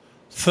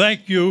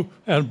 Thank you,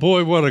 and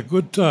boy, what a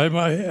good time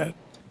I had.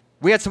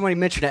 We had somebody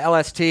mention an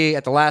LST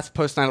at the last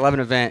Post-9/11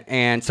 event,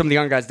 and some of the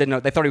young guys didn't know.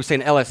 They thought he was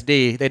saying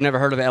LSD. They'd never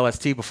heard of an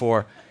LST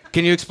before.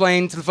 Can you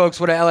explain to the folks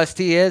what an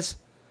LST is?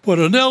 What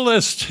an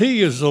LST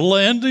is, a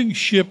landing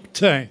ship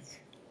tank.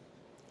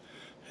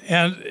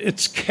 And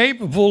it's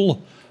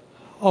capable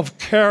of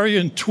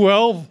carrying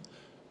 12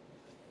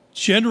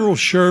 General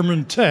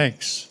Sherman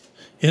tanks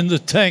in the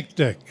tank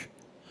deck.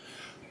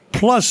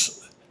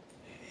 Plus,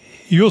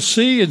 you'll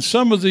see in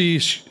some of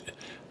these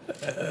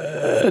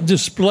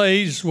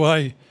displays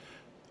why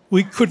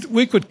we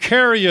could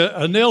carry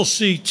an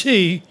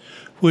LCT,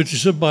 which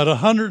is about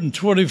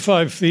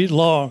 125 feet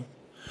long,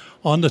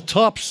 on the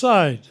top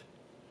side.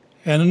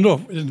 And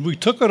we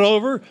took it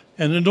over,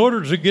 and in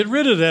order to get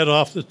rid of that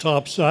off the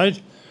top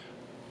side,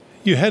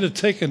 you had to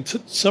take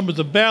some of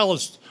the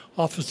ballast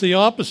off of the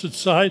opposite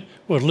side,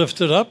 would lift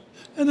it up,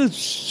 and it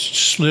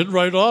slid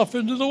right off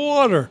into the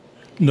water.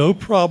 No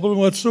problem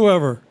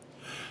whatsoever.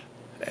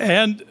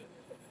 And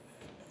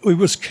we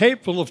was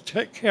capable of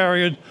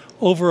carrying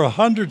over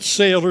 100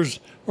 sailors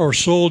or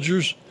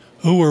soldiers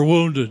who were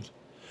wounded.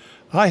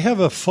 I have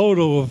a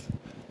photo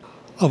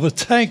of a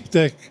tank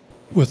deck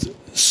with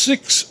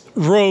 6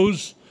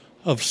 rows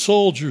of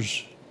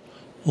soldiers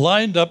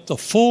lined up the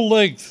full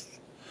length.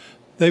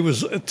 They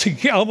was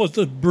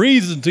almost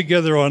breathing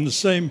together on the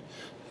same,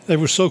 they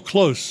were so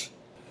close.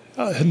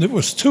 And it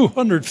was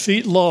 200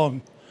 feet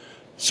long.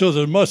 So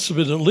there must have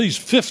been at least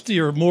 50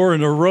 or more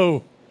in a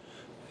row.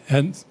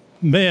 And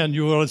man,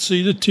 you want to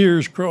see the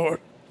tears growing.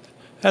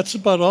 That's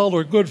about all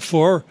they're good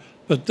for.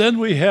 But then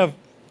we are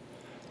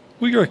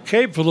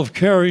capable of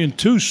carrying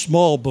 2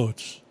 small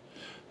boats.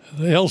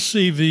 The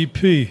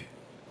LCVP,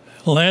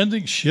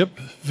 Landing Ship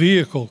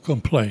Vehicle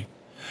Complaint.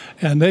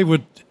 And they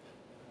would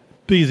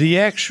be the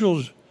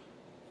actual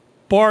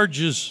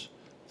barges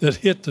that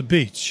hit the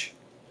beach.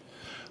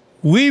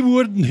 We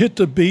wouldn't hit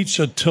the beach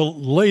until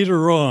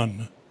later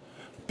on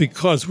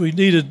because we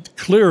needed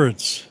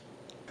clearance.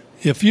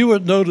 If you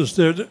would notice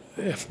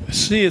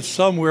see it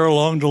somewhere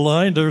along the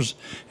line, there's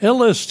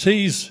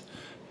LSTs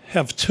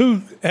have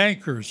 2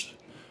 anchors,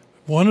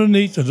 one in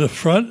the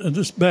front and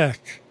this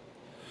back.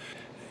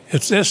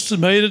 It's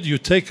estimated you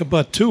take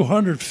about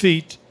 200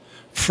 feet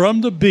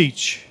from the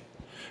beach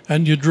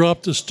and you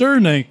drop the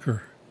stern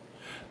anchor.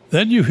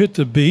 Then you hit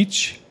the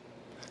beach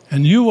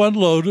and you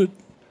unload it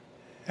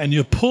and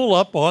you pull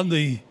up on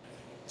the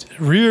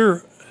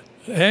rear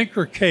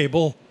anchor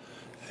cable,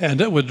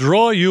 and it would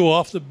draw you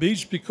off the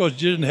beach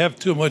because you didn't have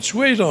too much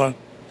weight on.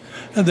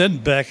 And then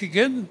back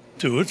again,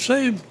 do it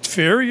same,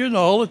 ferrying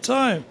all the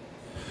time.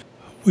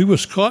 We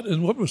was caught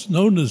in what was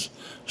known as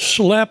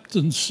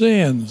Slapton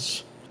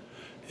Sands.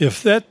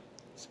 If that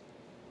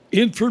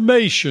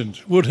information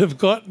would have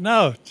gotten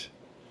out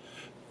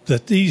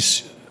that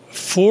these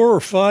 4 or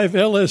 5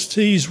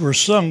 LSTs were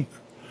sunk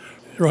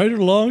right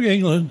along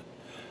England,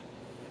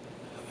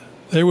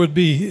 there would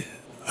be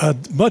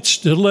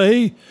much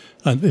delay.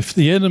 And if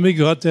the enemy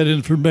got that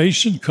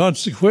information,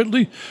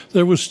 consequently,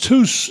 there was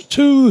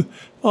two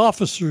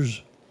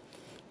officers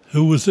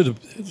who was at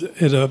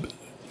a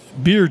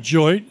beer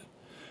joint,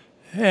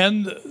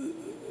 and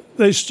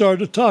they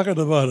started talking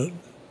about it.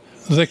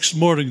 The next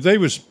morning, they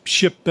was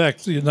shipped back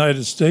to the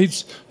United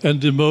States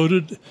and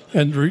demoted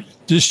and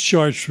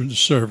discharged from the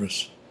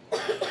service.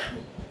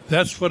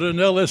 That's what an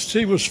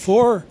LST was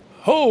for.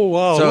 Oh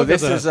wow! So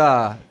this is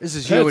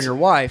you and your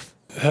wife.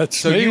 That's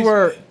so me. You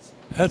were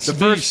that's the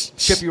first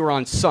ship you were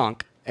on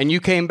sunk, and you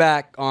came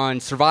back on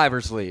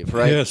survivor's leave,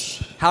 right?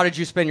 Yes. How did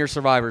you spend your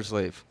survivor's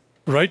leave?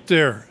 Right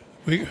there.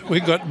 We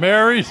got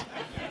married.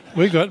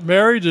 We got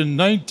married in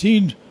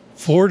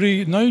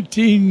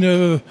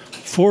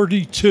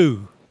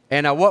 1942.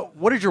 And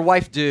what did your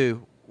wife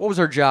do What was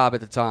her job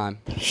at the time?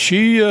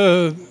 She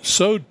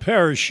sewed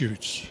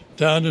parachutes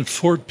down in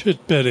Fort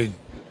Pitt, Bedding.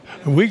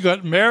 We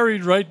got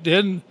married right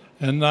then,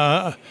 and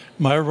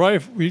my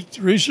wife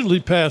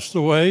recently passed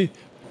away,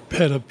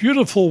 had a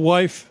beautiful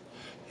wife,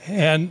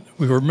 and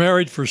we were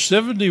married for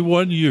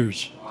 71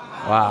 years.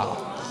 Wow.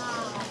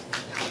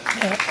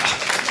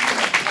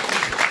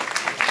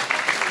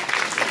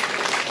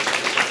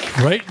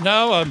 Right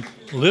now, I'm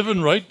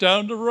living right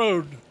down the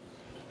road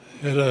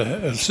at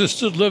an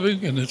assisted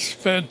living, and it's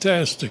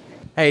fantastic.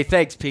 Hey,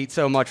 thanks, Pete,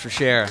 so much for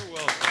sharing.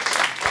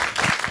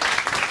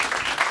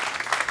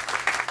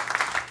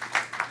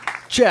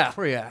 Jeff,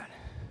 where you at?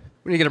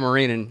 We need to get a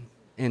Marine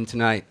in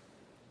tonight.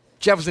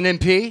 Jeff was an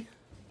MP.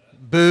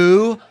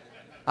 Boo,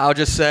 I'll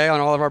just say on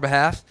all of our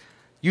behalf.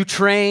 You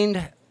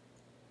trained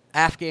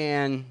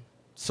Afghan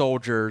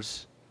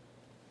soldiers,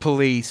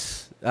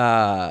 police.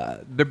 They're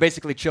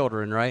basically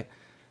children, right?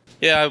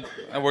 Yeah,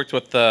 I worked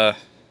with, I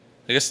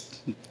guess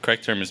the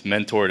correct term is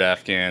mentored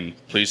Afghan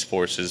police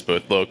forces,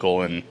 both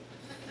local and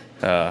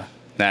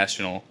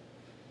national.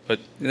 But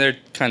they're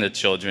kind of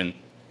children.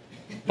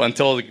 But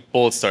until the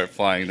bullets start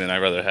flying, then I'd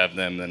rather have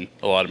them than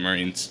a lot of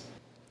Marines.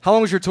 How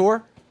long was your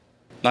tour?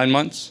 9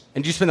 months.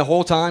 And did you spend the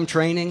whole time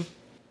training?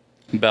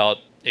 About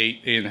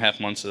eight and a half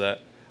months of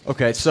that.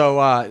 Okay, so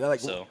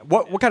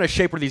what kind of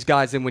shape were these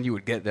guys in when you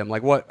would get them?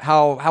 Like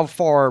how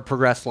far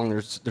progressed along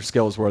their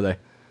skills were they?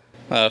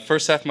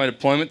 First half of my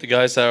deployment, the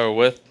guys that I were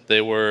with,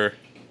 they were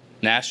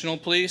national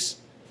police,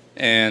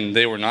 and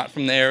they were not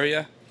from the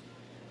area,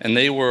 and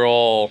they were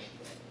all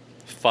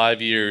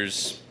 5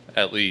 years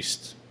at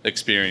least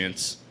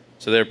experience,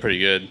 so they're pretty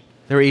good.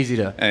 They were easy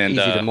to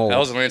mold. I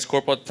was a Lance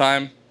Corporal at the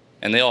time,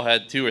 and they all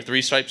had 2 or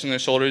 3 stripes on their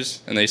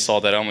shoulders, and they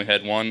saw that I only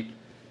had 1,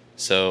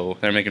 so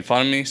they're making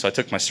fun of me. So I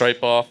took my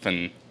stripe off,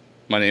 and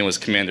my name was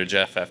Commander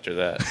Jeff after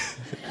that.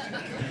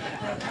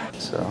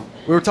 So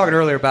we were talking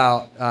earlier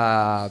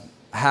about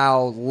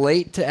how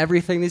late to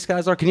everything these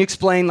guys are. Can you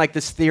explain like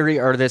this theory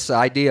or this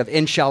idea of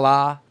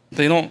inshallah?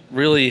 They don't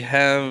really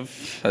have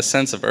a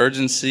sense of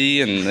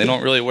urgency, and they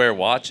don't really wear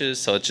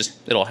watches, so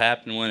it'll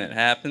happen when it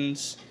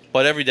happens.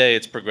 But every day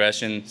it's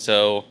progression.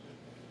 So,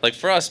 like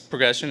for us,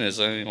 progression is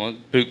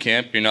boot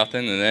camp, you're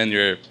nothing, and then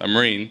you're a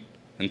Marine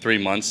in 3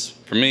 months.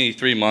 For me,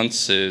 3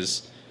 months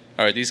is,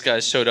 all right, these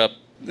guys showed up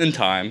in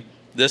time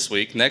this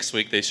week. Next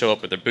week, they show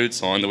up with their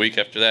boots on. The week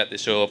after that, they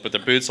show up with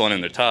their boots on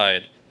and they're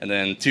tied. And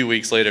then 2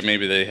 weeks later,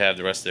 maybe they have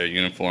the rest of their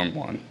uniform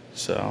on.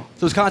 So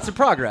it's constant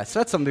progress.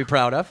 That's something to be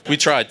proud of. We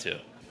tried to.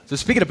 So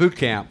speaking of boot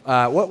camp,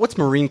 what's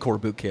Marine Corps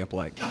boot camp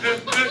like?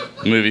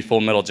 The movie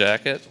Full Metal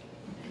Jacket.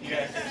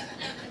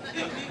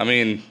 I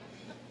mean,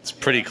 it's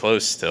pretty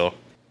close still.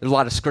 There's a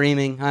lot of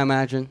screaming, I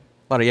imagine.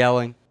 A lot of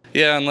yelling.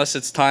 Yeah, unless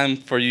it's time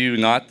for you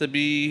not to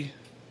be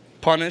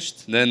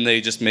punished, then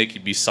they just make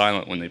you be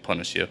silent when they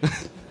punish you.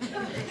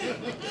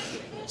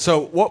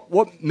 So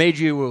what made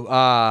you,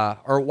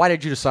 or why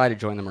did you decide to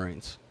join the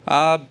Marines?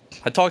 I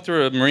talked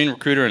to a Marine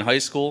recruiter in high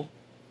school,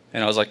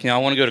 and I was like, I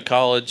want to go to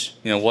college.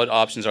 What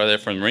options are there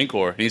for the Marine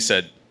Corps? And he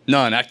said,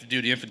 none, active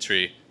duty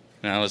infantry.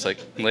 And I was like,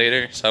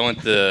 later. So I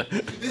went to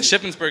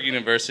Shippensburg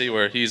University,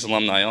 where he's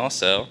alumni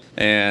also,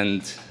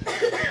 and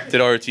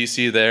did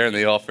ROTC there, and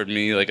they offered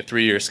me like a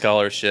 3-year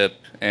scholarship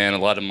and a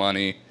lot of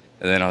money.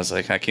 And then I was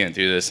like, I can't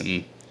do this,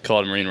 and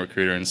called a Marine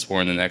recruiter and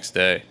swore in the next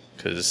day,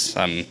 because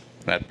I'm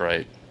that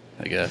bright,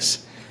 I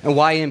guess. And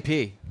why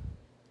MP?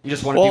 You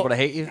just wanted people to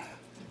hate you?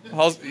 I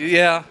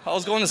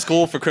was going to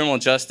school for criminal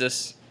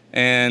justice,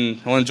 and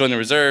I wanted to join the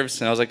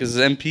reserves, and I was like, is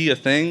MP a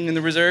thing in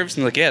the reserves?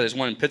 And they're like, yeah, there's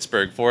one in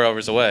Pittsburgh, 4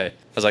 hours away.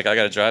 I was like, I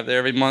got to drive there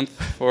every month,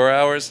 4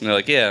 hours? And they're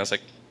like, yeah. I was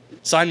like,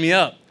 sign me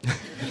up.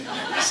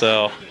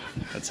 So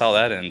that's how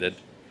that ended.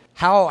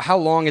 How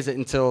long is it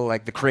until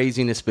like the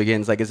craziness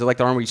begins? Like, is it like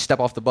the army where you step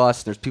off the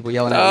bus and there's people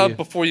yelling at you?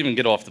 Before you even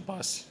get off the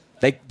bus.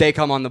 They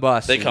come on the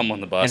bus. They come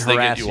on the bus. They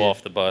get you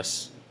off the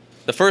bus.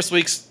 The first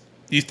weeks,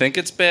 you think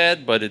it's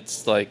bad, but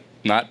it's like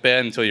not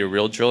bad until your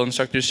real drill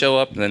instructors show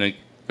up, and then it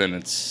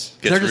gets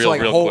they're just real,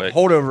 like real quick.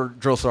 holdover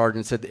drill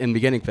sergeants in the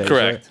beginning phase.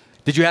 Correct. Right?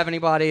 Did you have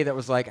anybody that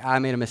was like, I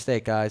made a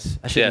mistake, guys.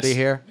 I shouldn't be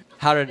here?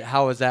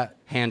 How was that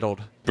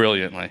handled?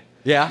 Brilliantly.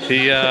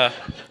 Yeah?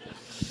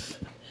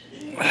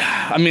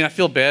 I mean, I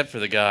feel bad for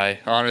the guy,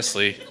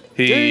 honestly.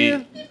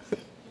 They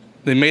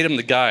made him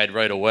the guide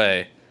right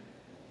away,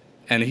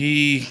 and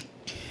he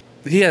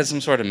had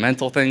some sort of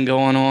mental thing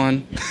going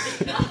on.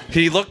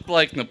 He looked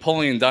like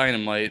Napoleon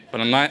Dynamite,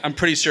 but I'm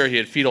pretty sure he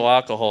had fetal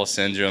alcohol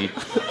syndrome.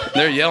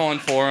 They're yelling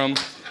for him,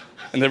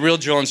 and the real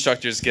drill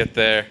instructors get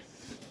there,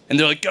 and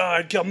they're like,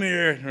 God, come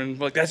here. And I'm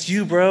like, that's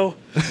you, bro.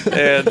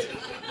 And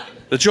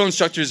the drill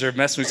instructors are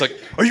messing with him.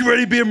 He's like, are you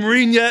ready to be a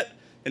Marine yet?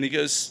 And he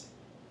goes,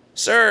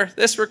 sir,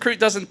 this recruit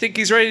doesn't think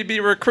he's ready to be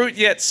a recruit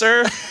yet,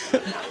 sir.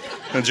 And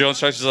the drill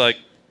instructor's like,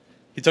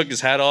 he took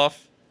his hat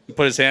off,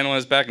 put his hand on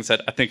his back and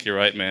said, I think you're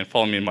right, man.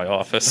 Follow me in my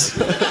office.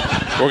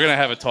 We're going to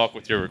have a talk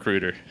with your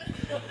recruiter.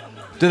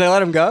 Did they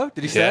let him go?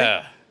 Did he say?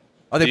 Yeah.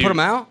 Oh, they put him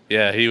out?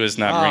 Yeah, he was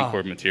not Marine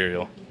Corps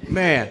material.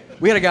 Man,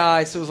 we had a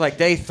guy, so it was like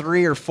day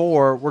 3 or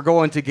 4, we're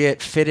going to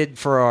get fitted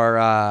for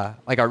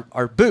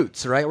our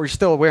boots, right? We're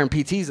still wearing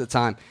PTs at the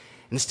time.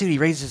 And this dude, he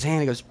raises his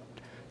hand, he goes,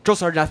 Drill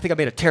Sergeant, I think I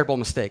made a terrible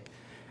mistake.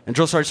 And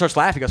Drill Sergeant starts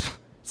laughing, he goes,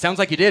 sounds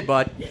like you did,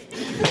 bud.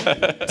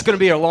 It's going to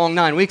be a long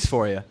 9 weeks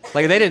for you.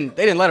 Like, they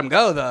didn't let him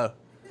go, though.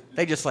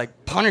 They just,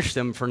 like, punished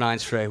him for 9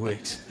 straight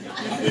weeks.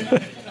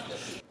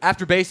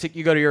 After basic,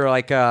 you go to your,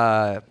 like,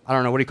 I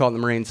don't know, what do you call it in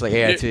the Marines, like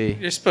AIT?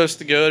 You're supposed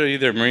to go to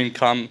either Marine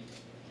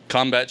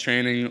combat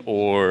training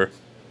or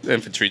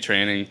infantry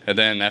training. And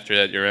then after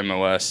that, you're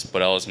MOS,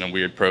 but I was in a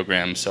weird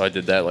program, so I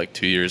did that, like,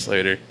 2 years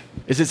later.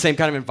 Is it the same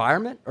kind of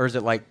environment, or is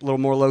it, like, a little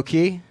more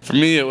low-key? For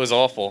me, it was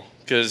awful,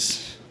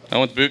 because I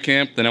went to boot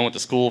camp, then I went to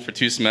school for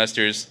 2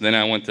 semesters, then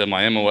I went to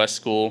my MOS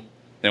school,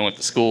 then I went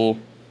to school,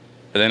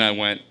 and then I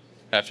went,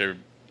 after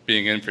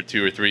being in for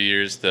 2 or 3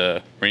 years,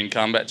 to Marine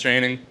combat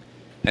training,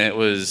 and it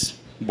was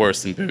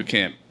worse than boot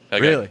camp.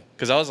 Really?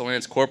 Because I was a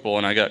Lance Corporal,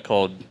 and I got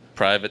called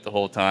private the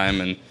whole time,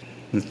 and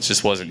it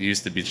just wasn't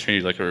used to be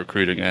treated like a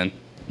recruit again.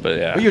 But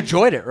yeah. Well, you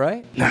enjoyed it,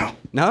 right? No.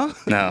 No?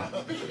 No.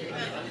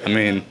 I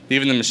mean,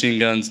 even the machine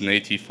guns and the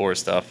AT-4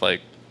 stuff, like,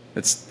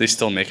 they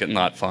still make it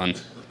not fun.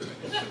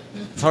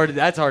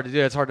 That's hard to do.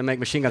 It's hard to make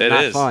machine guns It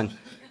not is. fun. Did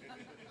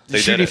They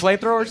you shoot did any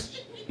it. flamethrowers?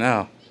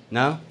 No.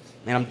 No?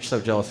 Man, I'm so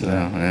jealous of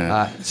that. No,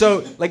 yeah.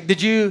 So, like,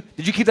 did you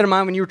keep that in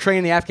mind when you were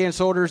training the Afghan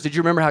soldiers? Did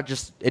you remember how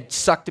just it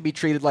sucked to be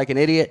treated like an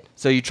idiot,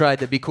 so you tried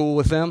to be cool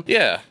with them?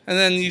 Yeah, and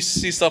then you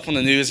see stuff on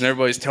the news and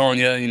everybody's telling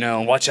you, you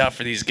know, watch out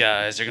for these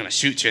guys. They're going to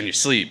shoot you in your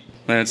sleep.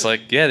 And it's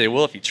like, yeah, they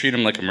will if you treat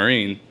them like a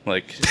Marine.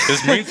 Like,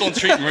 because Marines don't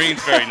treat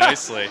Marines very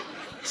nicely.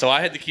 So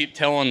I had to keep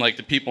telling, like,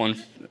 the people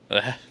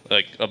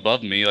like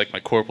above me, like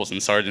my corporals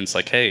and sergeants,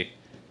 like, hey,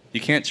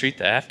 you can't treat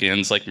the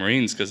Afghans like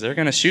Marines because they're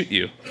going to shoot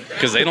you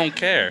because they don't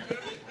care.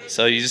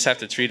 So you just have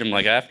to treat them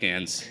like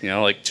Afghans, you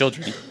know, like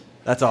children.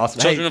 That's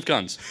awesome. Children of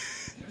guns.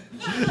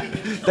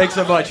 Thanks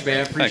so much,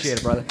 man. Appreciate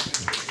it, brother.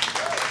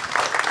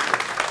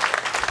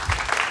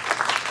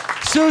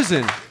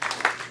 Susan.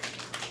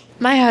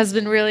 My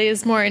husband really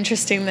is more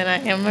interesting than I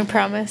am, I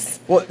promise.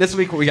 Well, this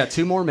week we got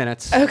 2 more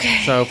minutes.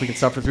 Okay. So if we can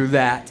suffer through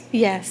that.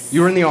 Yes.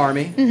 You were in the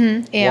Army.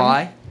 Mm-hmm.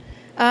 Why?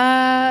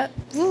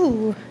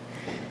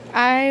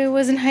 I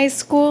was in high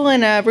school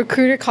and a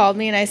recruiter called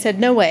me and I said,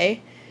 no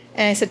way.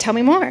 And I said, tell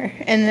me more.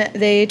 And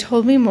they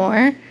told me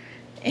more.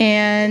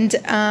 And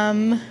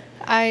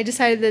I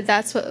decided that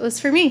that's what was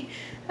for me.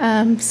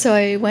 So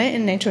I went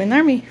and I joined the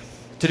Army.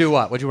 To do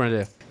what? What'd you want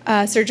to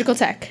do? Surgical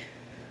tech.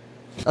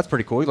 That's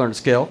pretty cool. You learned a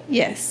skill.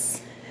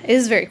 Yes. It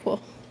is very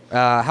cool.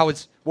 What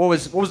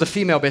was the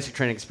female basic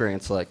training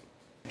experience like?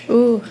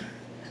 Ooh.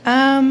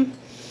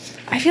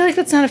 I feel like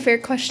that's not a fair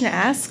question to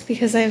ask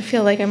because I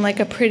feel like I'm like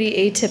a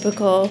pretty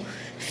atypical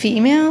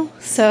female.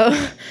 So,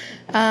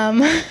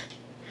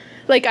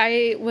 like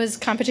I was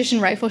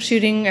competition rifle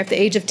shooting at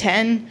the age of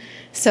 10.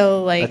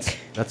 So like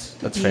that's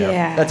fair.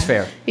 Yeah. That's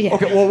fair. Yeah.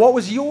 Okay. Well, what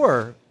was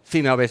your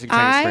female basic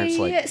training experience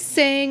like? I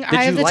sang Did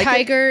 "Eye of you the like it?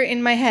 Tiger"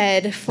 in my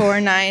head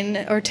for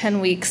 9 or 10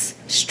 weeks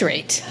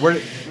straight. Where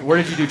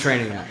did you do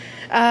training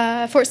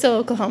at? Fort Sill,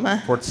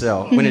 Oklahoma. Fort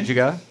Sill. When did you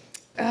go?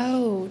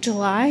 Oh,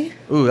 July?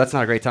 Ooh, that's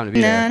not a great time to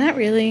be there. No, not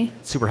really.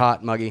 Super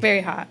hot, muggy.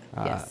 Very hot.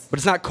 Yes. But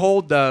it's not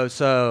cold though,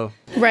 so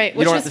Right,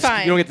 which was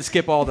fine. You don't get to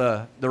skip all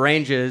the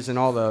ranges and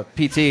all the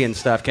PT and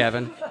stuff,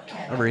 Kevin.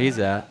 Wherever he's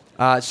at.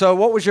 So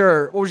what was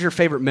your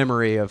favorite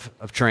memory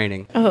of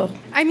training? Oh,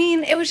 I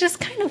mean, it was just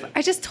kind of,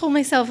 I just told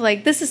myself,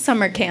 like, this is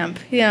summer camp.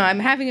 You know, I'm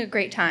having a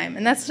great time.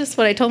 And that's just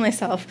what I told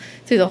myself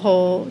through the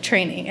whole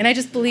training. And I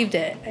just believed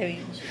it. I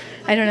mean,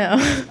 I don't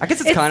know. I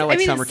guess it's kind of like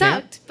summer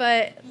camp. It sucked,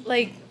 but,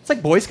 like... It's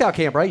like Boy Scout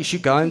camp, right? You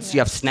shoot guns, you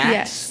have snacks.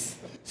 Yes.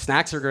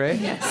 Snacks are great.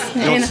 Yes.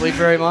 You don't sleep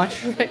very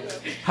much. Right.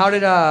 How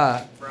did,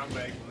 brown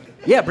bag lunch.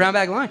 Yeah, brown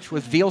bag lunch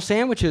with veal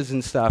sandwiches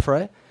and stuff,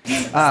 right?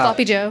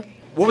 Sloppy Joe.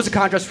 What was the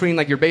contrast between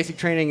like your basic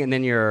training and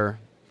then your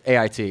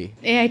AIT?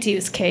 AIT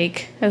was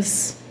cake. That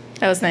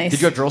was nice. Did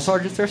you have drill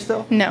sergeants there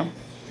still? No.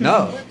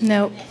 No.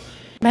 Nope.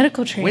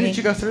 Medical training. When did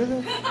you go through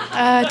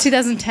that?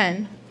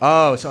 2010.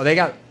 Oh, so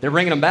they're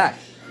bringing them back.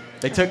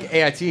 They took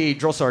AIT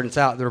drill sergeants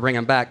out. They were bringing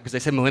them back because they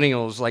said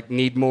millennials like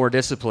need more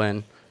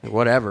discipline. Like,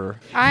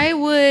 whatever. I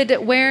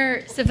would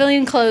wear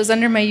civilian clothes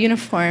under my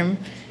uniform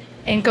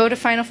and go to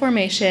final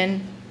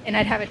formation, and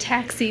I'd have a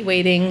taxi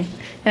waiting,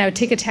 and I would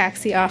take a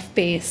taxi off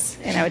base,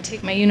 and I would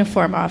take my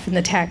uniform off in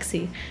the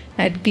taxi.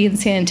 And I'd be in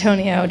San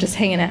Antonio just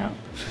hanging out.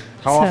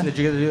 How often did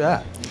you get to do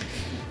that?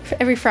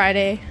 Every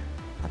Friday.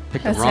 I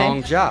picked the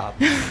wrong job.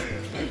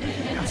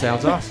 That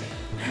sounds awesome.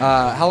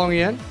 How long are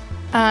you in?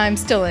 I'm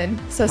still in,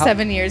 so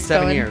 7 years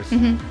 7 going. years.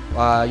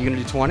 Mm-hmm. You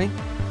gonna do 20?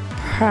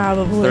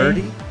 Probably.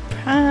 30?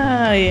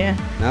 Oh, yeah.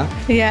 No?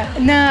 Yeah.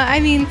 No, I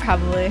mean,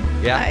 probably.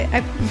 Yeah?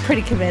 I'm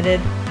pretty committed.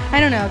 I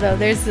don't know, though.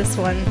 There's this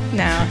one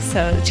now,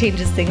 so it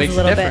changes things Makes a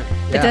little it bit.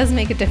 different. It Yeah. does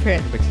make it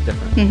different. It makes it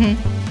different.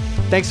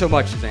 Mm-hmm. Thanks so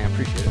much, Suzanne.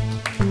 Appreciate it.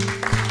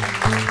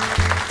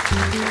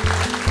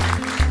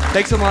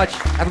 Thanks so much.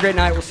 Have a great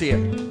night. We'll see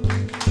you.